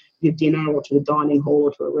to your dinner or to the dining hall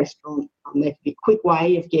or to a restaurant. There can be a quick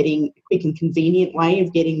and convenient way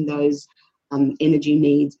of getting those energy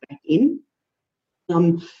needs back in.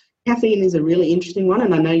 Caffeine is a really interesting one,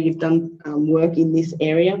 and I know you've done work in this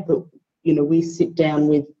area, but, we sit down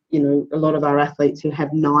with, a lot of our athletes who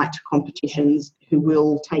have night competitions who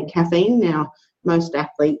will take caffeine. Now, most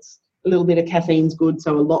athletes, a little bit of caffeine's good,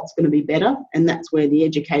 so a lot's going to be better, and that's where the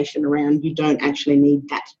education around you don't actually need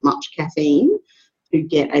that much caffeine to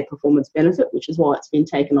get a performance benefit, which is why it's been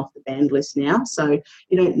taken off the banned list now. So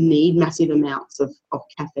you don't need massive amounts of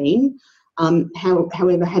caffeine.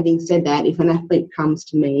 However, having said that, if an athlete comes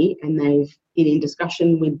to me and they've been in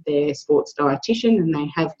discussion with their sports dietitian and they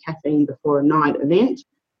have caffeine before a night event,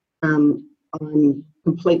 I'm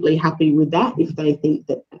completely happy with that if they think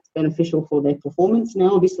that that's beneficial for their performance.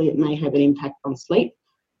 Now, obviously, it may have an impact on sleep,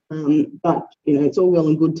 but, it's all well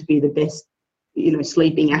and good to be the best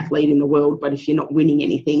sleeping athlete in the world, but if you're not winning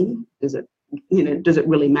anything, does it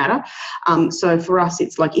really matter? So for us,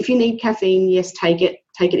 it's like, if you need caffeine, yes, take it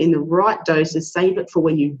in the right doses, save it for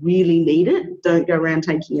when you really need it. Don't go around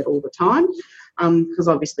taking it all the time, because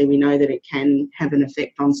obviously we know that it can have an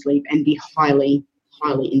effect on sleep and be highly,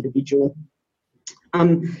 highly individual.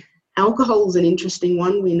 Alcohol is an interesting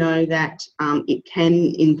one. We know that it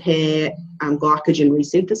can impair glycogen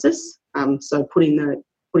resynthesis. So putting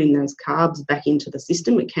those carbs back into the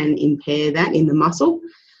system, it can impair that in the muscle.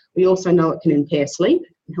 We also know it can impair sleep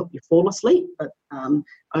and help you fall asleep, but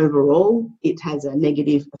overall it has a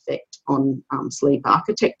negative effect on sleep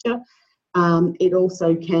architecture. It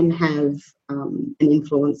also can have an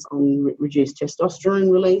influence on reduced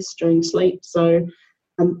testosterone release during sleep. So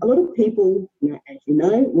a lot of people, as you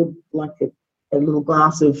know, would like a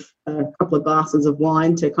couple of glasses of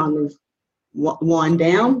wine to kind of wind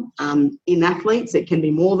down. In athletes, it can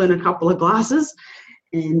be more than a couple of glasses,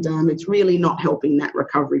 and it's really not helping that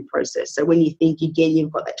recovery process. So when you think, again,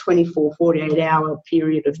 you've got that 24, 48-hour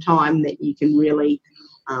period of time that you can really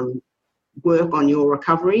work on your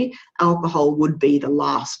recovery, alcohol would be the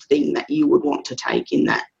last thing that you would want to take in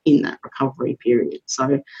that recovery period.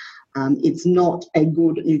 So it's not a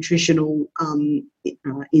good nutritional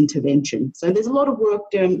intervention. So there's a lot of work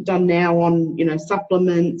done now on,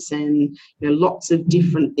 supplements and lots of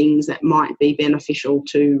different things that might be beneficial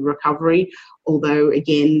to recovery. Although,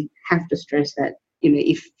 again, have to stress that,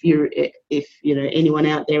 if anyone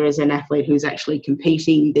out there is an athlete who's actually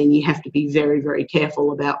competing, then you have to be very, very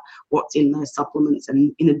careful about what's in those supplements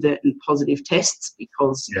and inadvertent positive tests,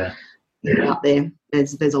 because out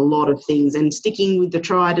there's a lot of things, and sticking with the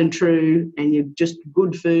tried and true and you're just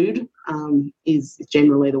good food is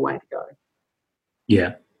generally the way to go.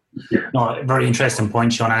 Yeah. No, very interesting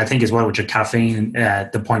point, Sean. And I think as well with your caffeine,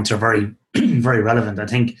 the points are very, very relevant. I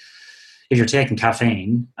think if you're taking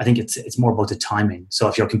caffeine, I think it's more about the timing. So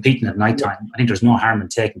if you're competing at nighttime, I think there's no harm in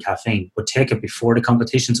taking caffeine, but take it before the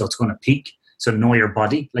competition, so it's going to peak. So know your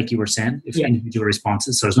body, like you were saying, if individual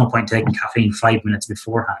responses. So there's no point in taking caffeine 5 minutes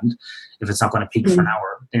beforehand. If it's not going to peak for an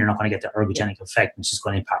hour, then you're not going to get the ergogenic effect, which is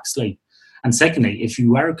going to impact sleep. And secondly, if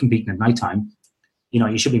you are competing at nighttime,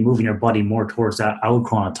 you should be moving your body more towards that owl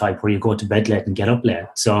chronotype where you go to bed late and get up late.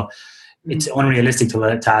 So it's unrealistic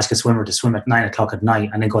to ask a swimmer to swim at 9 o'clock at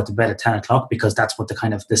night and then go to bed at 10 o'clock, because that's what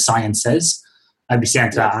the science says. I'd be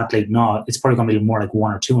saying to that athlete, no, it's probably going to be more like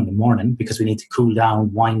 1 or 2 in the morning, because we need to cool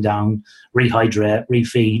down, wind down, rehydrate,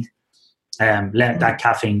 refeed, let that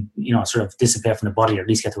caffeine, sort of dissipate from the body, or at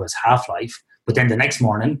least get to its half-life. But then the next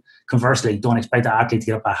morning, conversely, don't expect the athlete to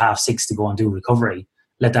get up at 6:30 to go and do recovery.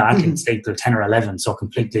 Let the athlete stay till 10 or 11, so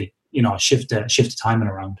completely, shift the timing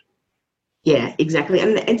around. Yeah, exactly.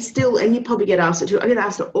 And you probably get asked it too. I get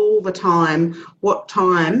asked it all the time, what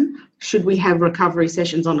time should we have recovery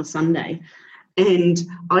sessions on a Sunday? And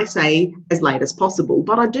I say as late as possible,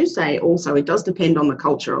 but I do say also it does depend on the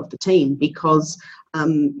culture of the team, because a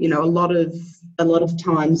lot of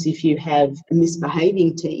times if you have a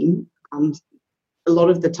misbehaving team, a lot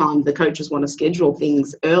of the time the coaches want to schedule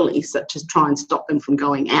things early, such as try and stop them from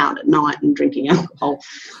going out at night and drinking alcohol.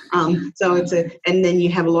 And then you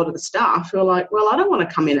have a lot of the staff who are like, well, I don't want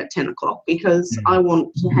to come in at 10 o'clock because I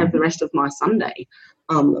want to have the rest of my Sunday.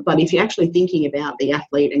 But if you're actually thinking about the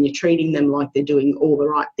athlete and you're treating them like they're doing all the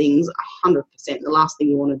right things, 100%, the last thing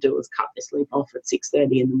you want to do is cut their sleep off at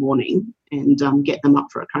 6:30 in the morning and get them up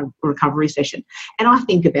for a recovery session. And I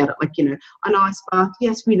think about it like, an ice bath,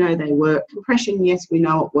 yes, we know they work. Compression, yes, we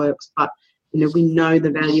know it works. But, we know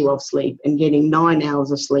the value of sleep, and getting 9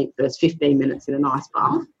 hours of sleep versus 15 minutes in an ice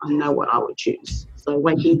bath, I know what I would choose. So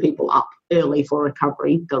waking people up early for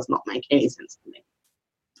recovery does not make any sense to me.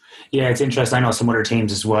 Yeah, it's interesting. I know some other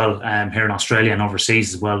teams as well, here in Australia and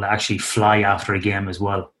overseas as well, that actually fly after a game as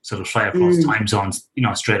well. So they'll fly across time zones,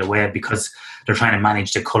 straight away, because they're trying to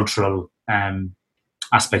manage the cultural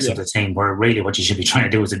aspects of the team, where really what you should be trying to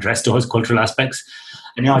do is address those cultural aspects.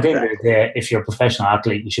 And, at the end of the day, if you're a professional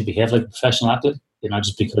athlete, you should behave like a professional athlete,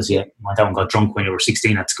 just because you went out and got drunk when you were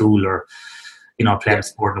 16 at school, or playing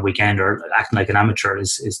sport on the weekend, or acting like an amateur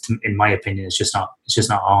is in my opinion, it's just not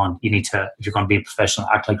on. You need to, if you're going to be a professional,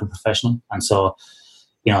 act like a professional. And so,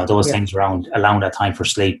 those things around allowing that time for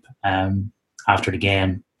sleep after the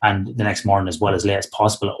game and the next morning as well, as late as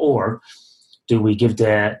possible. Or do we give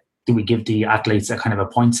the athletes a kind of a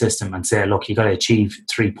point system and say, look, you got to achieve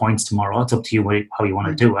 3 points tomorrow. It's up to you how you want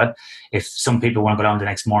to do it. If some people want to go down the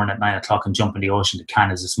next morning at 9 o'clock and jump in the ocean, they can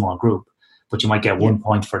as a small group. But you might get 1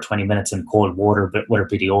 point for 20 minutes in cold water, but whether it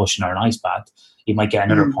be the ocean or an ice bath. You might get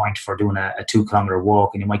another point for doing a 2 kilometer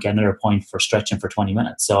walk, and you might get another point for stretching for 20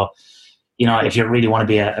 minutes. So, if you really want to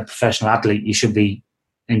be a professional athlete, you should be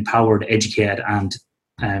empowered, educated, and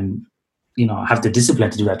have the discipline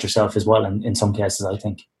to do that yourself as well. In some cases, I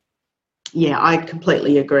think. Yeah, I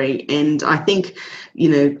completely agree, and I think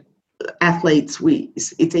athletes,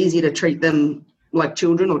 it's easy to treat them like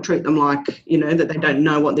children, or treat them like that they don't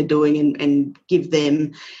know what they're doing, and give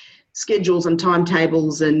them schedules and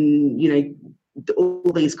timetables and all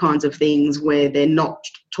these kinds of things where they're not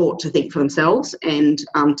taught to think for themselves. And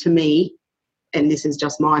to me, and this is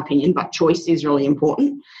just my opinion, but choice is really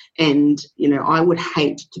important. And I would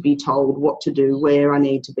hate to be told what to do, where I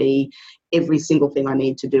need to be, every single thing I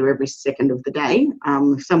need to do every second of the day.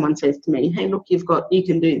 If someone says to me, hey, look, you've got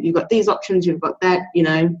these options, you've got that,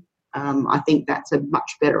 I think that's a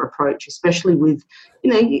much better approach, especially with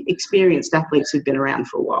experienced athletes who've been around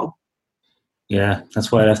for a while. Yeah,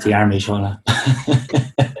 that's why I left the army, Shauna.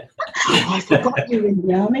 I forgot you were in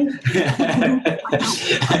the army.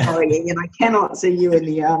 And I cannot see you in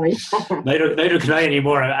the army. neither can I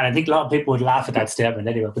anymore. And I think a lot of people would laugh at that statement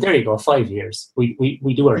anyway. But there you go, 5 years.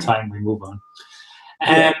 We do our time, we move on.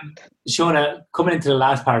 Shauna, coming into the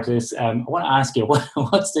last part of this, I want to ask you,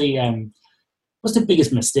 what's the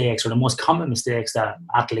biggest mistakes or the most common mistakes that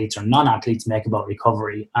athletes or non-athletes make about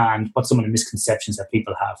recovery, and what's some of the misconceptions that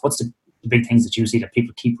people have? What's the big things that you see that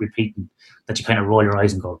people keep repeating that you kind of roll your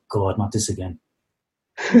eyes and go, God, not this again?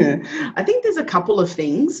 I think there's a couple of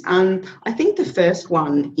things. I think the first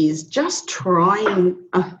one is just trying,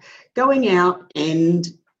 going out and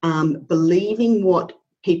believing what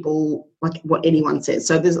people, like what anyone says.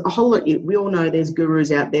 So there's a whole lot, we all know there's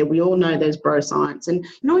gurus out there. We all know there's bro science. And,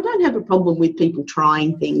 I don't have a problem with people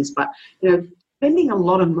trying things, but, spending a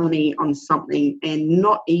lot of money on something and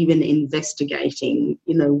not even investigating,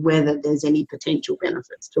 whether there's any potential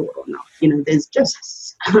benefits to it or not. There's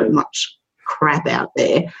just so much crap out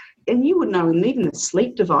there. And you would know, and even the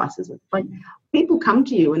sleep devices, like people come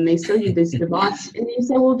to you and they sell you this device and you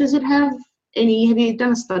say, well, have you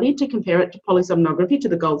done a study to compare it to polysomnography, to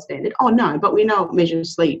the gold standard? Oh, no, but we know it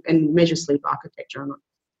measures sleep and measures sleep architecture.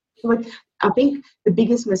 Like, I think the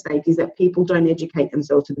biggest mistake is that people don't educate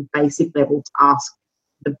themselves to the basic level to ask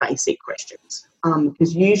the basic questions.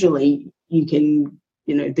 Because usually you can,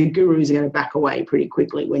 the gurus are going to back away pretty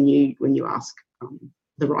quickly when you ask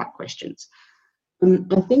the right questions.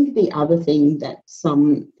 I think the other thing that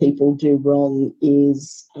some people do wrong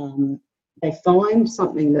is they find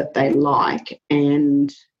something that they like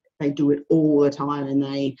and they do it all the time, and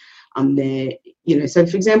they're, so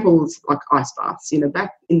for example, it's like ice baths.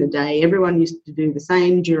 Back in the day, everyone used to do the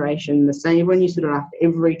same duration, everyone used to do it after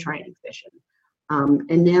every training session.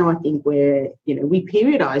 And now I think we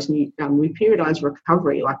periodize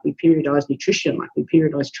recovery, like we periodize nutrition, like we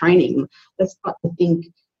periodize training. Let's start to think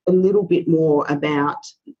a little bit more about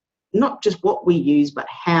not just what we use, but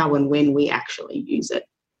how and when we actually use it.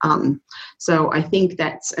 So I think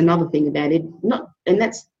that's another thing about it.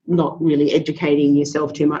 That's not really educating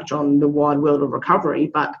yourself too much on the wide world of recovery,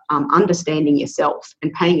 but understanding yourself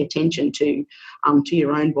and paying attention to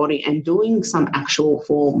your own body and doing some actual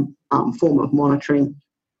form of monitoring.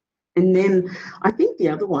 And then I think the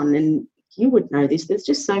other one, and you would know this, there's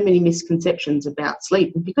just so many misconceptions about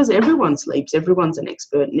sleep, because everyone sleeps, everyone's an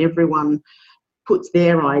expert, and everyone puts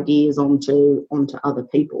their ideas onto other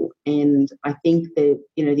people. And I think that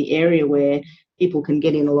the area where people can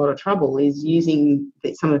get in a lot of trouble is using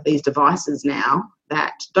some of these devices now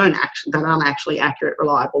that aren't actually accurate,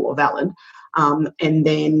 reliable, or valid, and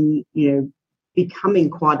then becoming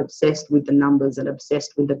quite obsessed with the numbers and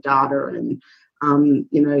obsessed with the data, and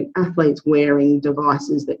athletes wearing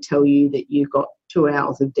devices that tell you that you've got 2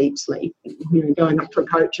 hours of deep sleep, going up to a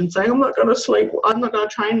coach and saying, I'm not going to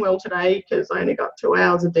train well today because I only got 2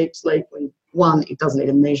 hours of deep sleep, when one, it doesn't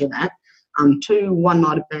even measure that. Two, 1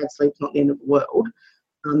 night of bad sleep is not the end of the world.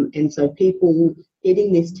 And so people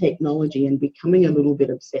getting this technology and becoming a little bit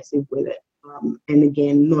obsessive with it, and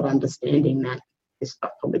again, not understanding that this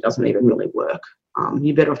stuff probably doesn't even really work.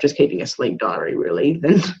 You're better off just keeping a sleep diary, really,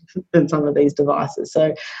 than some of these devices.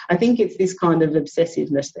 So I think it's this kind of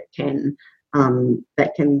obsessiveness that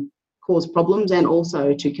can cause problems, and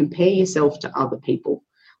also to compare yourself to other people.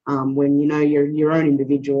 When you're your own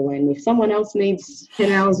individual, and if someone else needs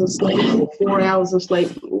 10 hours of sleep or 4 hours of sleep,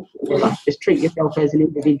 just treat yourself as an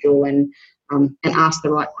individual and ask the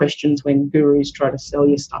right questions when gurus try to sell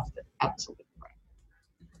you stuff that's absolutely right.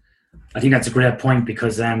 I think that's a great point,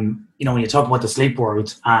 because when you talk about the sleep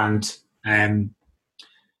world and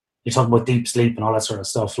you talk about deep sleep and all that sort of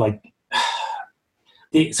stuff, like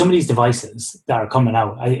some of these devices that are coming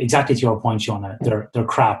out, exactly to your point, Shauna, they're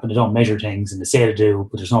crap and they don't measure things, and they say they do,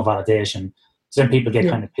 but there's no validation. So then people get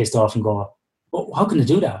kind of pissed off and go, Well, how can they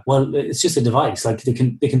do that? Well, it's just a device. Like they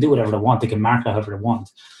can do whatever they want. They can mark it however they want.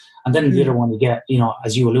 And then the other one you get,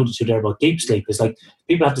 as you alluded to there about deep sleep, is like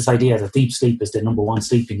people have this idea that deep sleep is the number one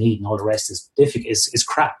sleep you need, and all the rest is difficult, is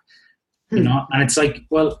crap. And it's like,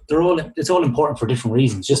 well, it's all important for different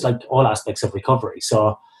reasons, just like all aspects of recovery.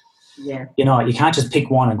 So, you can't just pick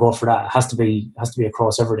one and go for that. It has to be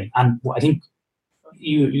across everything. And I think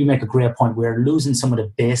you make a great point. We're losing some of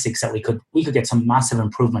the basics that we could get some massive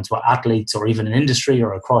improvements with athletes or even in industry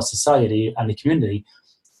or across society and the community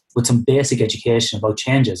with some basic education about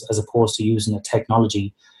changes, as opposed to using a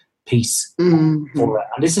technology piece for it.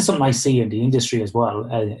 And this is something I see in the industry as well,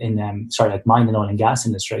 like mine and oil and gas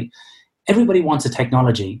industry. Everybody wants a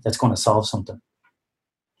technology that's going to solve something.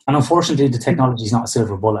 And unfortunately, the technology is not a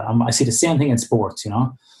silver bullet. I see the same thing in sports,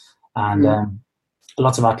 and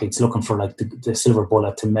lots of athletes looking for like the silver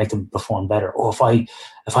bullet to make them perform better. Or if I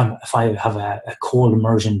have a cold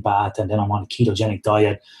immersion bath and then I'm on a ketogenic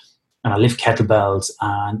diet and I lift kettlebells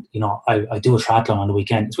and, I do a triathlon on the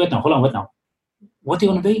weekend. It's wait now. What do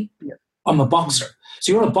you want to be? Yeah. I'm a boxer.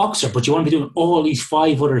 So you're a boxer, but you want to be doing all these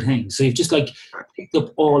 5 other things. So you've just like picked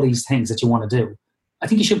up all these things that you want to do. I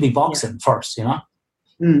think you should be boxing first, And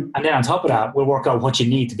then on top of that, we'll work out what you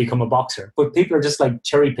need to become a boxer. But people are just like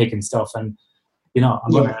cherry picking stuff and,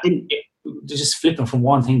 they're just flipping from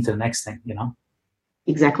one thing to the next thing,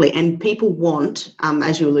 Exactly. And people want,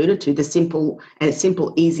 as you alluded to, a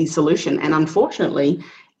simple, easy solution. And unfortunately,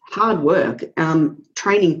 hard work,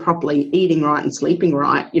 training properly, eating right and sleeping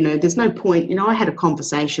right, there's no point. I had a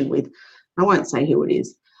conversation with, I won't say who it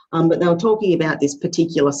is, but they were talking about this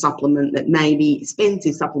particular supplement that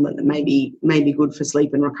expensive supplement that may be good for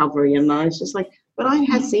sleep and recovery. And I was just like, but I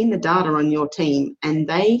have seen the data on your team and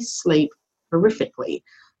they sleep horrifically.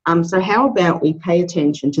 So how about we pay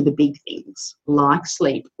attention to the big things like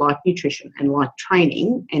sleep, like nutrition, and like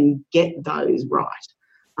training, and get those right.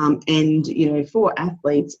 And for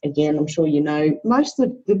athletes, again, I'm sure most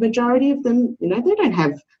of the majority of them, they don't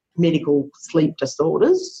have medical sleep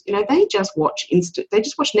disorders. They just watch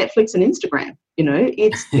Netflix and Instagram.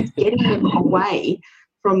 It's getting them away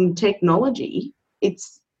from technology.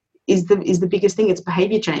 Is the biggest thing. It's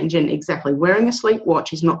behavior change, and exactly wearing a sleep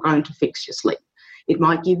watch is not going to fix your sleep. It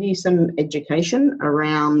might give you some education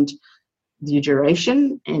around the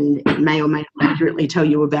duration, and it may or may not accurately tell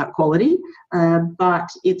you about quality, but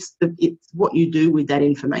it's what you do with that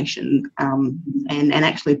information, and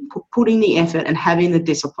actually putting the effort and having the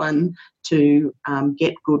discipline to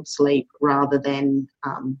get good sleep rather than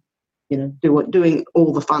doing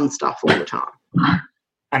all the fun stuff all the time.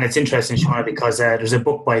 And it's interesting, Shauna, because there's a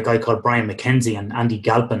book by a guy called Brian McKenzie and Andy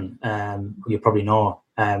Galpin, who you probably know.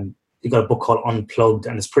 They got a book called Unplugged,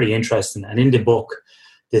 and it's pretty interesting. And in the book,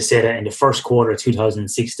 they say that in the first quarter of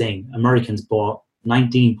 2016, Americans bought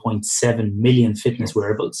 19.7 million fitness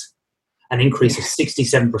wearables, an increase of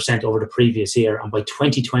 67% over the previous year. And by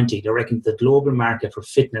 2020, they reckon the global market for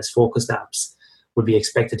fitness-focused apps would be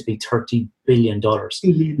expected to be $30 billion.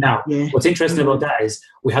 Now, what's interesting about that is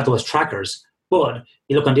we have those trackers, but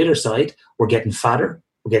you look on the other side, we're getting fatter,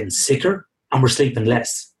 we're getting sicker, and we're sleeping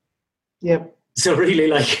less. Yep. So really,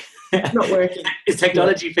 like, not working. Is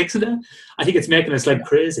technology fixing it? I think it's making us like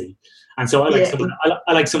crazy. And so I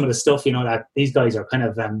like some of the stuff, that these guys are kind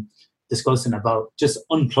of discussing about. Just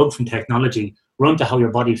unplug from technology, run to how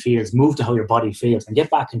your body feels, move to how your body feels, and get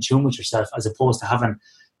back in tune with yourself, as opposed to having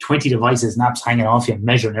 20 devices and apps hanging off you and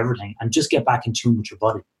measuring everything, and just get back in tune with your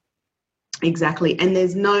body. Exactly. And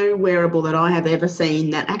there's no wearable that I have ever seen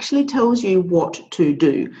that actually tells you what to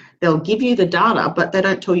do. They'll give you the data, but they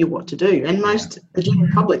don't tell you what to do. And the general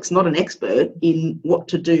public's not an expert in what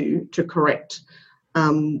to do to correct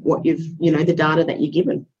the data that you're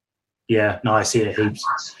given. Yeah, no, I see it heaps.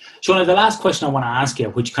 Shauna, the last question I want to ask you,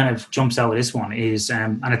 which kind of jumps out with this one, is,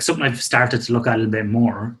 and it's something I've started to look at a little bit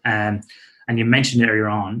more, and you mentioned it earlier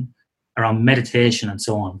on, around meditation and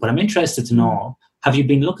so on. But I'm interested to know, have you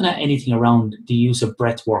been looking at anything around the use of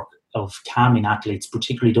breath work, of calming athletes,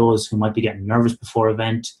 particularly those who might be getting nervous before an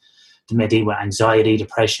event, they may deal with anxiety,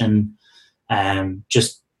 depression, may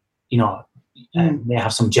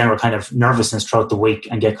have some general kind of nervousness throughout the week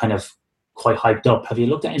and get kind of quite hyped up. Have you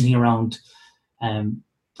looked at anything around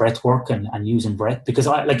breath work and using breath? Because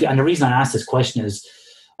and the reason I asked this question is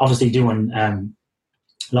obviously doing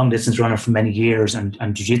long distance running for many years and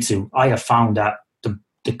jiu-jitsu. I have found that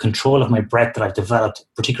the control of my breath that I've developed,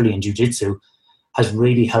 particularly in jiu-jitsu, has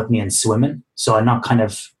really helped me in swimming. So I'm not kind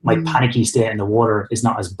of, my panicky state in the water is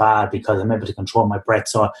not as bad because I'm able to control my breath.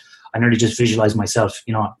 So I nearly just visualize myself,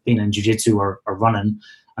 being in jiu-jitsu or running.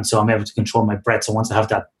 And so I'm able to control my breath. So once I have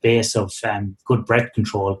that base of good breath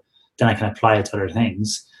control, then I can apply it to other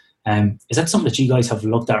things. Is that something that you guys have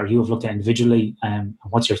looked at or you have looked at individually? And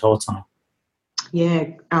what's your thoughts on it? Yeah,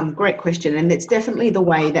 great question. And it's definitely the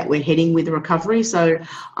way that we're heading with recovery. So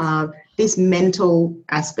this mental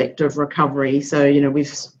aspect of recovery, so,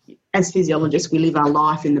 as physiologists, we live our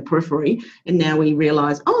life in the periphery, and now we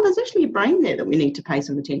realise, there's actually a brain there that we need to pay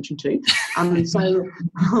some attention to. So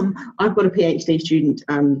I've got a PhD student,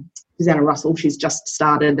 Susanna Russell. She's just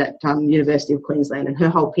started at University of Queensland, and her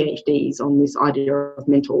whole PhD is on this idea of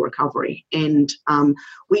mental recovery. And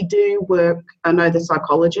we do work, I know the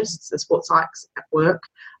psychologists, the sports psychs at work,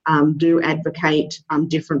 do advocate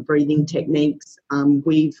different breathing techniques.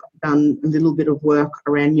 We've done a little bit of work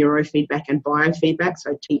around neurofeedback and biofeedback,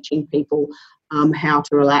 so teaching people how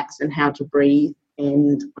to relax and how to breathe.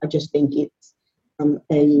 And I just think it's a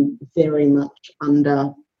very much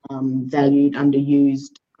valued,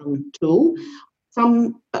 underused tool.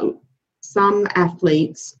 Some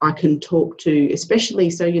athletes I can talk to, especially,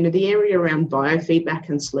 so, the area around biofeedback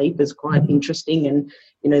and sleep is quite interesting, and,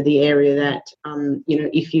 the area that,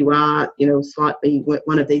 if you are, slightly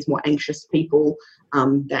one of these more anxious people,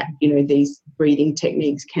 that, these breathing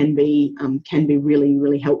techniques can be really,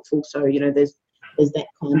 really helpful. So, there's that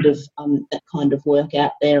kind of work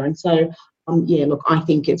out there. And so, look, I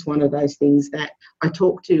think it's one of those things that I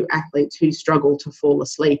talk to athletes who struggle to fall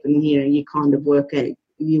asleep, and, you kind of work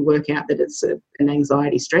out that it's an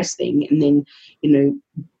anxiety stress thing, and then,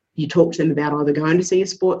 you talk to them about either going to see a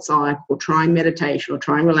sports psych or trying meditation or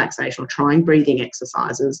trying relaxation or trying breathing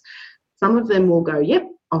exercises. Some of them will go, yep,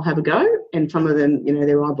 I'll have a go, and some of them,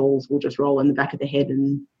 their eyeballs will just roll in the back of the head,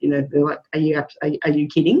 and, they're like, are you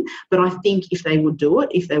kidding? But I think if they would do it,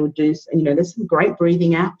 there's some great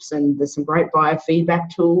breathing apps, and there's some great biofeedback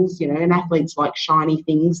tools, and athletes like shiny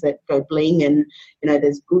things that go bling, and,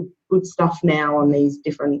 there's good stuff now on these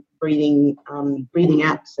different breathing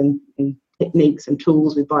apps and techniques and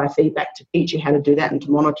tools with biofeedback to teach you how to do that and to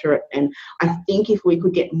monitor it. And I think if we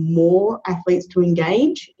could get more athletes to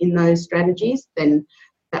engage in those strategies, then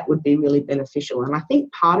that would be really beneficial. And I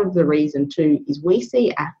think part of the reason too is we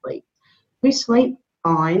see athletes who sleep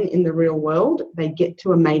fine in the real world, they get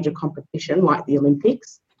to a major competition like the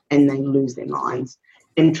Olympics and they lose their minds.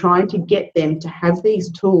 And trying to get them to have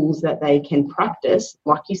these tools that they can practice,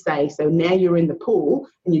 like you say, so now you're in the pool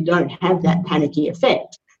and you don't have that panicky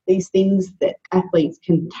effect. These things that athletes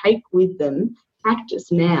can take with them,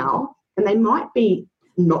 practice now, and they might be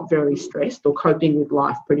not very stressed or coping with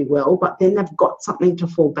life pretty well, but then they've got something to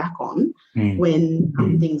fall back on when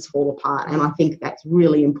things fall apart. And I think that's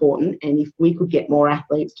really important. And if we could get more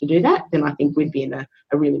athletes to do that, then I think we'd be in a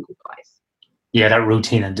really good place. Yeah, that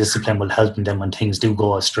routine and discipline will help them when things do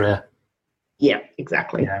go astray. Yeah,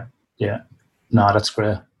 exactly. Yeah. No, that's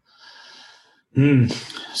great.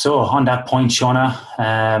 So on that point, Shauna,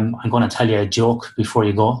 I'm going to tell you a joke before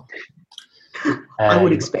you go. I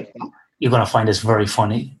would expect that. You're going to find this very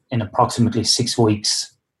funny. In approximately 6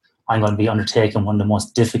 weeks, I'm going to be undertaking one of the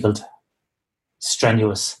most difficult,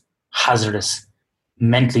 strenuous, hazardous,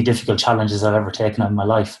 mentally difficult challenges I've ever taken on in my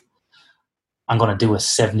life. I'm going to do a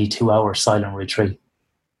 72-hour silent retreat.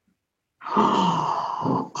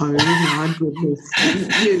 Oh my goodness.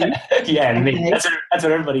 You? Yeah, me. Okay. That's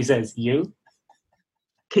what everybody says. You?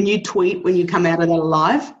 Can you tweet when you come out of that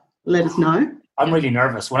alive? Let us know. I'm really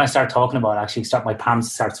nervous. When I start talking about it, my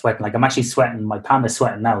palms start sweating. Like I'm actually sweating. My palm is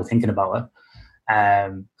sweating now thinking about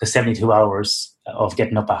it. Because 72 hours of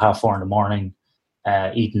getting up at 4:30 in the morning,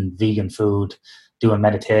 eating vegan food, doing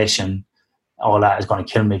meditation, all that is going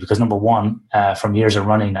to kill me because number one, from years of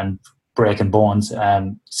running and breaking bones,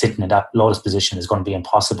 sitting in that lotus position is going to be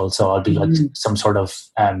impossible. So I'll be like some sort of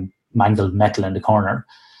mangled metal in the corner,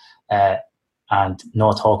 and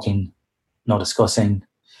no talking, no discussing.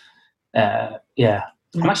 I'm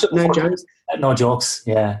actually no jokes. No jokes.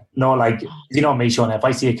 Yeah, no, like you know me, Sean. If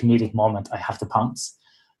I see a comedic moment, I have to pounce.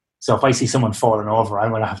 So if I see someone falling over, I'm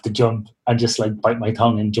going to have to jump and just like bite my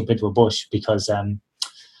tongue and jump into a bush because I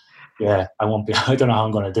won't be. I don't know how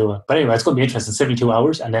I'm going to do it. But anyway, it's going to be interesting. 72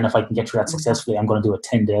 hours, and then if I can get through that successfully, I'm going to do a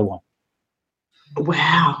 10-day one.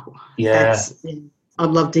 Wow. Yeah. I'd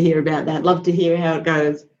love to hear about that. Love to hear how it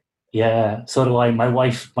goes. Yeah, so do I. My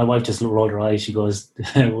wife just rolled her eyes. She goes,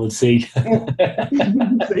 "We'll see." Good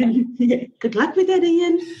luck with that,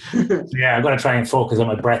 Ian. Yeah, I'm going to try and focus on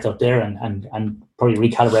my breath up there and probably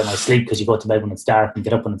recalibrate my sleep because you go to bed when it's dark and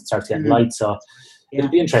get up when it starts getting light. So it'll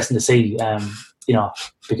be interesting to see,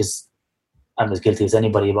 because I'm as guilty as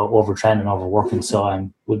anybody about overtraining and overworking. So it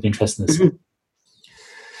would be interesting to see.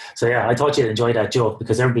 So yeah, I thought you'd enjoy that joke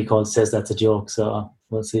because everybody says that's a joke. So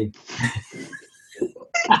we'll see.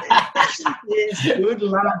 Yes,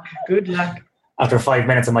 good luck. After 5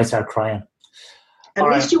 minutes, I might start crying. At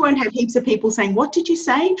least you won't have heaps of people saying, "What did you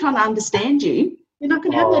say?" trying to understand you. You're not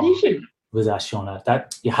going to have that issue. Was that, Shona?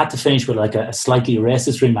 That you had to finish with like a slightly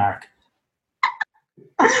racist remark.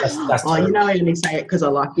 That's you know I only say it because I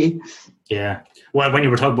like you. Yeah. Well, when you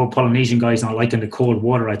were talking about Polynesian guys not liking the cold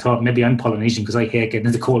water, I thought maybe I'm Polynesian because I hate getting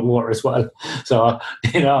into cold water as well. So,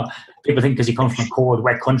 people think because you come from a cold,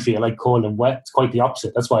 wet country, you like cold and wet. It's quite the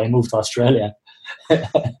opposite. That's why I moved to Australia. Fair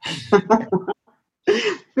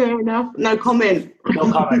enough. No comment. No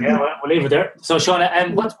comment. Yeah, we'll leave it there. So,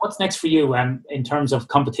 Shona, what's next for you in terms of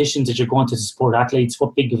competitions that you're going to support athletes?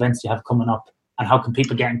 What big events do you have coming up? And how can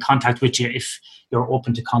people get in contact with you if you're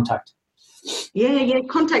open to contact? Yeah.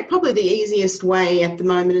 Contact, probably the easiest way at the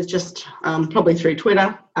moment is just probably through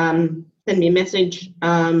Twitter. Send me a message.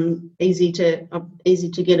 Easy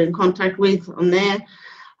to get in contact with on there.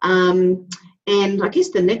 And I guess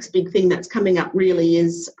the next big thing that's coming up really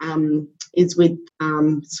is with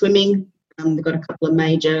swimming. They've got a couple of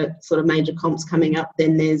major comps coming up.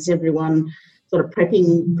 Then there's everyone sort of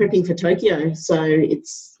prepping for Tokyo. So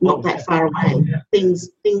it's not that far away. Things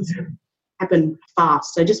happen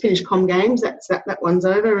fast. So just finished Com Games. That one's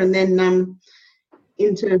over, and then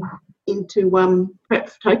into prep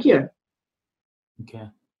for Tokyo. Okay,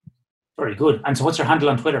 very good. And so, what's your handle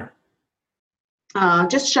on Twitter?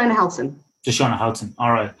 Just Shona Halson. Just Shona Halson.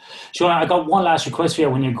 All right. Shona, I got one last request for you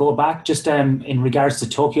when you go back, just in regards to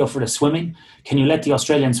Tokyo for the swimming. Can you let the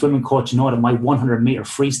Australian swimming coach know that my 100-meter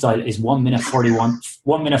freestyle is 1 minute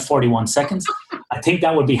 41 seconds? I think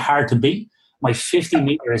that would be hard to beat. My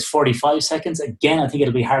 50-meter is 45 seconds. Again, I think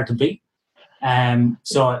it'll be hard to beat.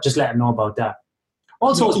 So just let him know about that.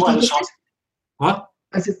 Also, as well, what?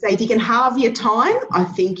 As I say, if you can halve your time, I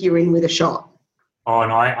think you're in with a shot. Oh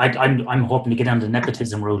no, I'm hoping to get under the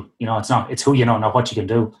nepotism rule. It's who you know, not what you can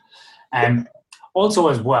do. Also,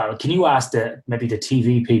 as well, can you ask maybe the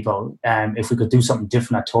TV people if we could do something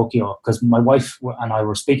different at Tokyo? Because my wife and I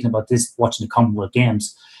were speaking about this watching the Commonwealth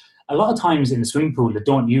Games. A lot of times in the swimming pool, they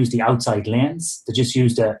don't use the outside lanes. They just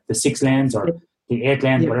use the 6 lanes or the 8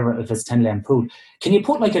 lanes, whatever. If it's 10-lane pool, can you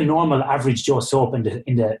put like a normal average Joe Soap in the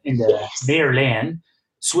near lane,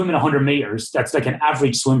 swimming 100 meters? That's like an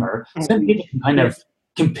average swimmer. So people can kind of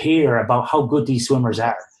compare about how good these swimmers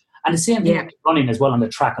are. And the same thing running as well on the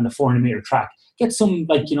track, on the 400-meter track. Get some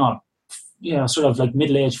sort of like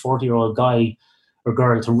middle-aged 40-year-old guy or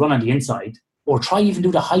girl to run on the inside. Or try even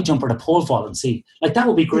do the high jump or the pole vault and see. Like, that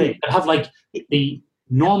would be great. I'd have like the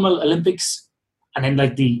normal Olympics and then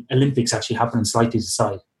like the Olympics actually happening slightly to the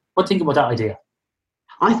side. What do you think about that idea?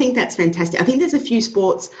 I think that's fantastic. I think there's a few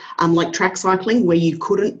sports like track cycling where you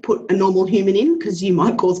couldn't put a normal human in because you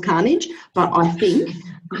might cause carnage. But I think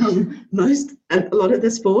a lot of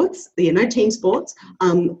the sports, team sports,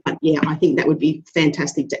 I think that would be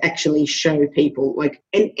fantastic to actually show people. Like,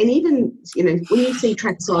 and even, when you see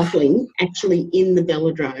track cycling actually in the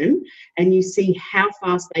velodrome and you see how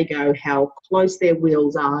fast they go, how close their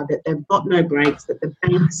wheels are, that they've got no brakes, that the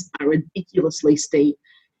banks are ridiculously steep,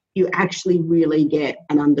 you actually really get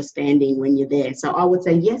an understanding when you're there. So I would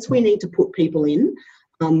say, yes, we need to put people in,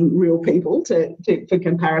 real people for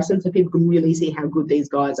comparison, so people can really see how good these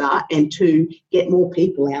guys are, and to get more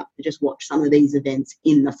people out to just watch some of these events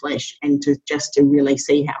in the flesh and to really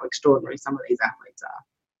see how extraordinary some of these athletes are.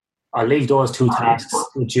 I'll leave those 2 tasks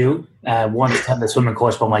with you. 1 to tell the swimming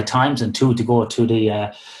coach about my times, and 2 to go to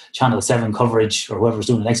the Channel 7 coverage or whoever's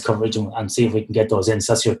doing the next coverage and see if we can get those in.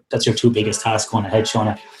 So that's your 2 biggest tasks going ahead,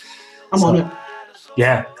 Shona. I'm on it.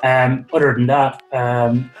 Yeah. Other than that,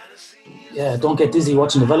 don't get dizzy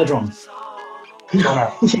watching the velodrome.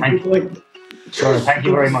 Shona, thank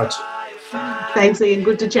you very much. Thanks, Ian.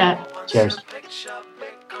 Good to chat. Cheers.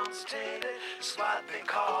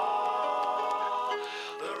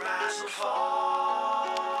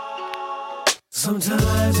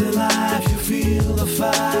 Sometimes in life you feel the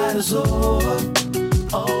fight is over,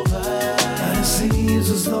 and it seems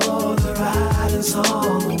as though the writing's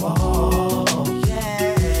on the wall.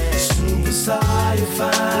 Superstar, you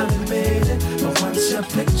finally made it, but once your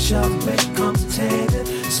picture becomes tainted,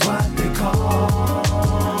 it's what they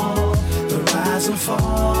call the rise and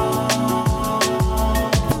fall.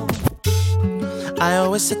 I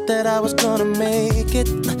always said that I was gonna make it,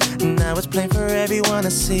 now it's plain for everyone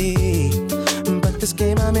to see. But this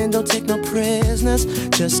game I'm in don't take no prisoners,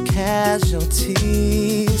 just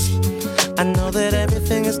casualties. I know that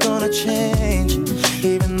everything is gonna change,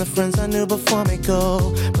 even the friends I knew before me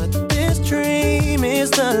go. But this dream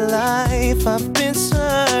is the life I've been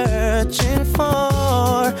searching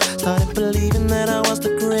for. Started believing that I was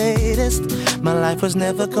the greatest, my life was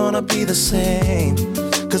never gonna be the same.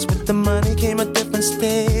 Cause with the money came a different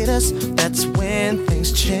status, that's when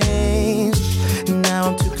things changed. Now Now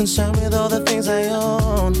I'm too concerned with all the things I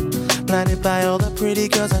own, blinded by all the pretty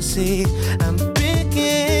girls I see. I'm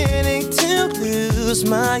beginning to lose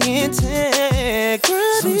my integrity.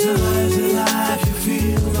 Sometimes in life you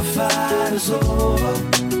feel the fight is over,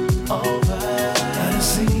 and it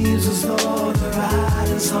seems as though the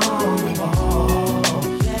writing's on the wall.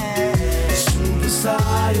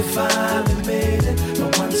 Superstar, you finally made it,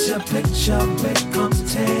 but once your picture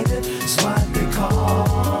becomes tainted, it's what they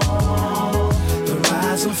call the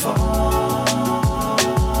rise and fall.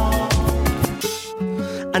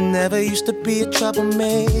 I never used to be a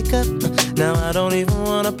troublemaker. Now I don't even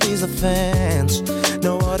wanna please the fans.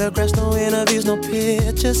 No autographs, no interviews, no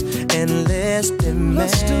pictures, endless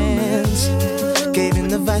demands. Gave in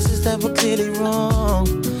the vices that were clearly wrong,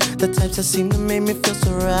 the types that seem to make me feel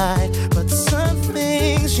so right. But some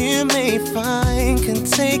things you may find can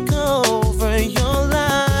take over your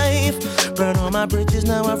life. Burn all my bridges,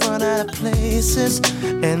 now I've run out of places,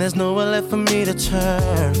 and there's nowhere left for me to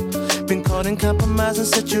turn. Been caught in compromising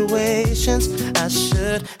situations I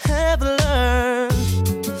should have learned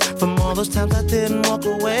from all those times I didn't walk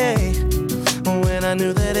away when I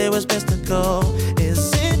knew that it was best to go.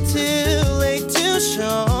 Is it too late to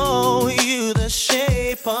show you the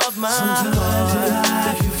shape of my Sometimes heart? in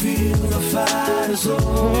life you feel the fight is over,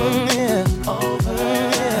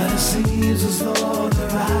 and it seems as though the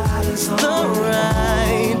writing's on The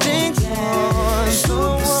writing's on.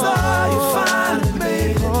 Superstar, you finally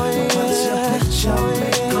made it, but once your picture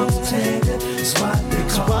becomes tainted, it's what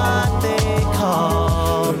they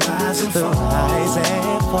call the rise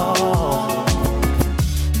and fall.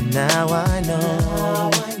 Now I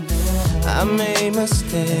know I made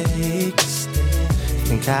mistakes.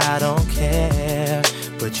 Think I don't care,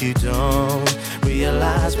 but you don't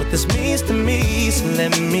realize what this means to me. So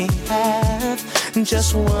let me have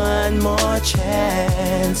just one more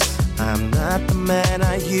chance. I'm not the man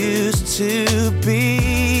I used to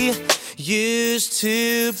be.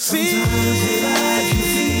 Sometimes in life you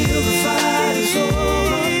feel the fight is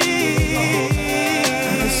over,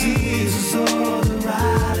 and it seems as though the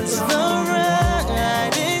writing's on the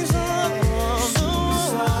wall.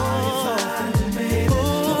 Superstar, you finally made it,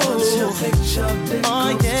 but once your picture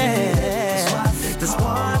becomes tainted, it's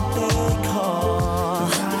what they call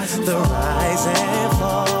the rise and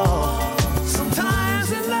fall.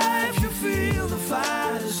 Sometimes in life you feel the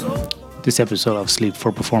fight is over. This episode of Sleep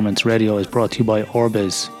for Performance Radio is brought to you by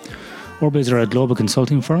Orbiz. Orbiz are a global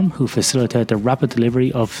consulting firm who facilitate the rapid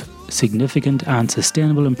delivery of significant and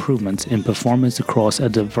sustainable improvements in performance across a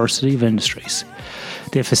diversity of industries.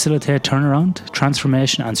 They facilitate turnaround,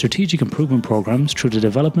 transformation and strategic improvement programs through the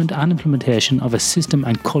development and implementation of a system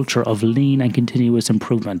and culture of lean and continuous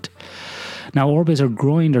improvement. Now, Orbiz are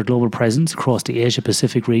growing their global presence across the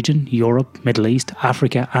Asia-Pacific region, Europe, Middle East,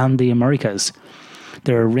 Africa and the Americas.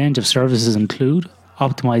 Their range of services include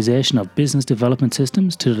optimization of business development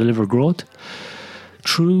systems to deliver growth,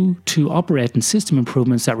 through to operating system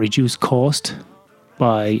improvements that reduce cost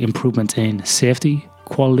by improvements in safety,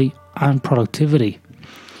 quality and productivity.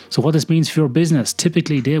 So what this means for your business,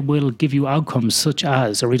 typically they will give you outcomes such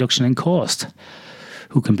as a reduction in cost.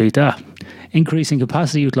 Who can beat that? Increasing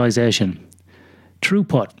capacity utilization,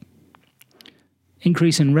 throughput,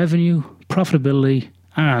 increase in revenue, profitability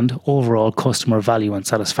and overall customer value and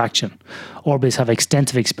satisfaction. Orbiz have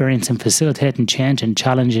extensive experience in facilitating change in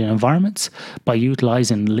challenging environments by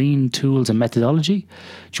utilising lean tools and methodology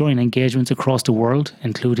during engagements across the world,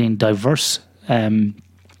 including diverse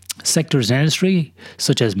sectors in industry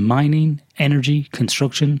such as mining, energy,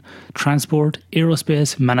 construction, transport,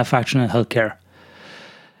 aerospace, manufacturing and healthcare.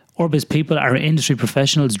 Orbiz people are industry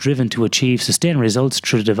professionals driven to achieve sustained results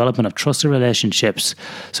through the development of trusted relationships.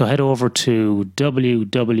 So head over to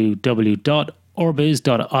www.orbiz.io,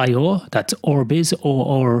 that's Orbiz,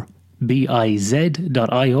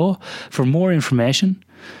 ORBIZ.io, for more information.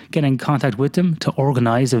 Get in contact with them to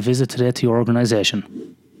organise a visit today to your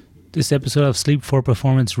organisation. This episode of Sleep for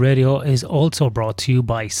Performance Radio is also brought to you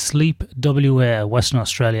by Sleep WA, Western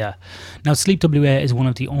Australia. Now, Sleep WA is one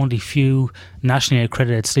of the only few nationally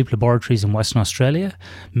accredited sleep laboratories in Western Australia,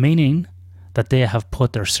 meaning that they have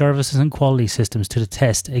put their services and quality systems to the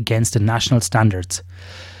test against the national standards.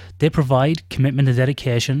 They provide commitment and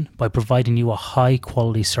dedication by providing you a high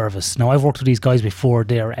quality service. Now, I've worked with these guys before.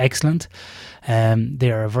 They are excellent.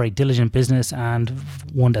 They are a very diligent business and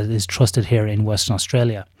one that is trusted here in Western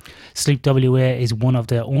Australia. Sleep WA is one of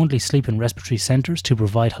the only sleep and respiratory centres to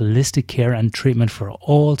provide holistic care and treatment for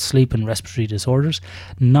all sleep and respiratory disorders,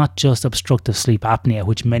 not just obstructive sleep apnea,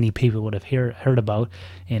 which many people would have heard about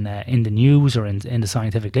in the news or in the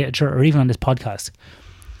scientific literature or even on this podcast.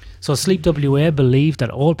 So Sleep WA believe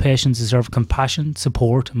that all patients deserve compassion,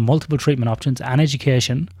 support, multiple treatment options and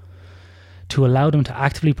education to allow them to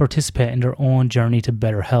actively participate in their own journey to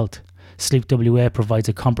better health. Sleep WA provides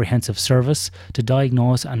a comprehensive service to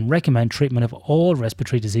diagnose and recommend treatment of all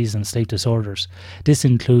respiratory diseases and sleep disorders. This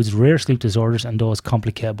includes rare sleep disorders and those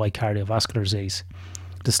complicated by cardiovascular disease.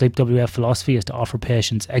 The Sleep WA philosophy is to offer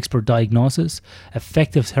patients expert diagnosis,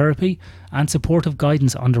 effective therapy, and supportive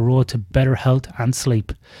guidance on the road to better health and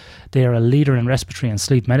sleep. They are a leader in respiratory and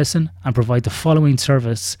sleep medicine and provide the following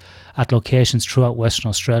service at locations throughout Western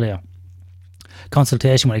Australia: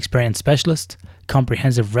 consultation with experienced specialists,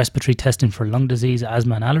 comprehensive respiratory testing for lung disease,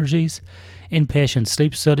 asthma and allergies, inpatient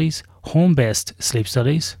sleep studies, home-based sleep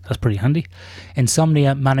studies, that's pretty handy,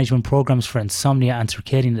 insomnia management programs for insomnia and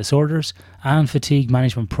circadian disorders, and fatigue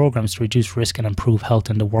management programs to reduce risk and improve health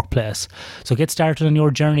in the workplace. So get started on your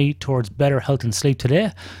journey towards better health and sleep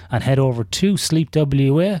today and head over to Sleep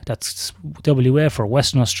WA, that's WA for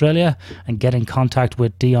Western Australia, and get in contact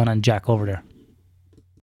with Dion and Jack over there.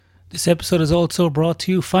 This episode is also brought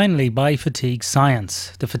to you finally by Fatigue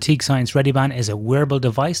Science. The Fatigue Science ReadyBand is a wearable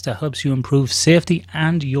device that helps you improve safety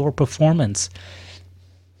and your performance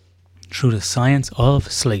through the science of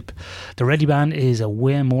sleep. The ReadyBand is a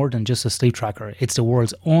way more than just a sleep tracker. It's the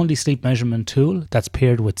world's only sleep measurement tool that's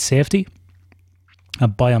paired with safety, a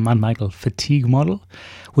biomathematical fatigue model,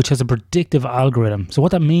 which has a predictive algorithm. So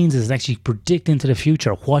what that means is actually predict into the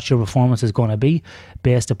future what your performance is going to be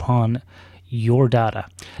based upon your data.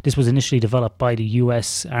 This was initially developed by the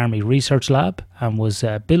US Army Research Lab and was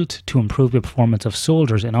built to improve the performance of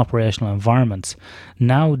soldiers in operational environments.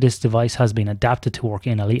 Now this device has been adapted to work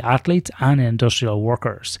in elite athletes and industrial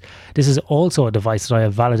workers. This is also a device that I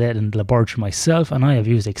have validated in the laboratory myself and I have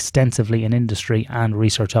used extensively in industry and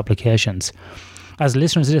research applications. As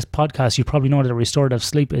listeners of this podcast, you probably know that restorative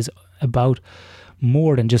sleep is about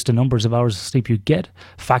more than just the numbers of hours of sleep you get.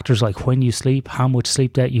 Factors like when you sleep, how much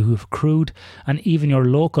sleep that you have accrued, and even your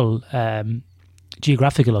local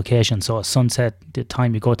geographical location. So a sunset, the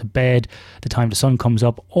time you go to bed, the time the sun comes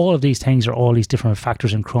up, all of these things are all these different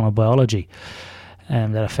factors in chronobiology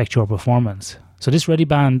that affect your performance. So this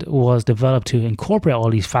ReadyBand was developed to incorporate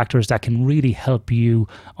all these factors that can really help you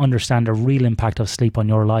understand the real impact of sleep on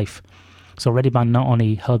your life. So ReadyBand not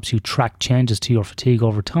only helps you track changes to your fatigue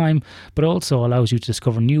over time, but also allows you to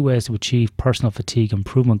discover new ways to achieve personal fatigue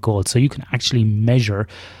improvement goals. So you can actually measure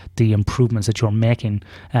the improvements that you're making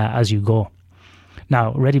as you go.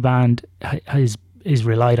 Now, ReadyBand is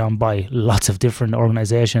relied on by lots of different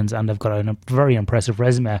organizations and they've got a very impressive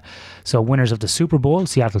resume. So winners of the Super Bowl,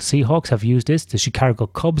 Seattle Seahawks, have used this. The Chicago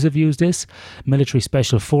Cubs have used this. Military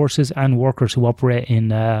special forces and workers who operate in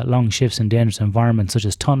long shifts in dangerous environments such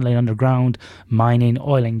as tunneling underground, mining,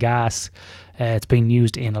 oil and gas. It's been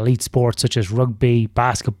used in elite sports such as rugby,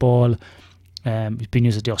 basketball. It's been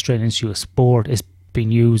used at the Australian Institute of Sport. It's been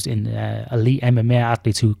used in elite MMA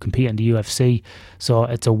athletes who compete in the UFC. So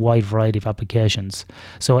it's a wide variety of applications.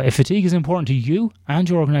 So if fatigue is important to you and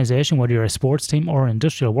your organization, whether you're a sports team or an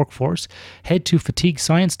industrial workforce, head to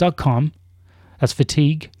fatiguescience.com. That's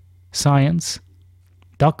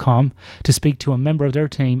fatiguescience.com to speak to a member of their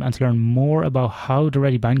team and to learn more about how the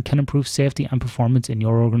ReadyBand can improve safety and performance in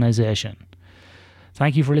your organization.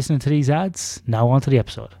 Thank you for listening to these ads. Now on to the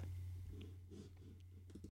episode.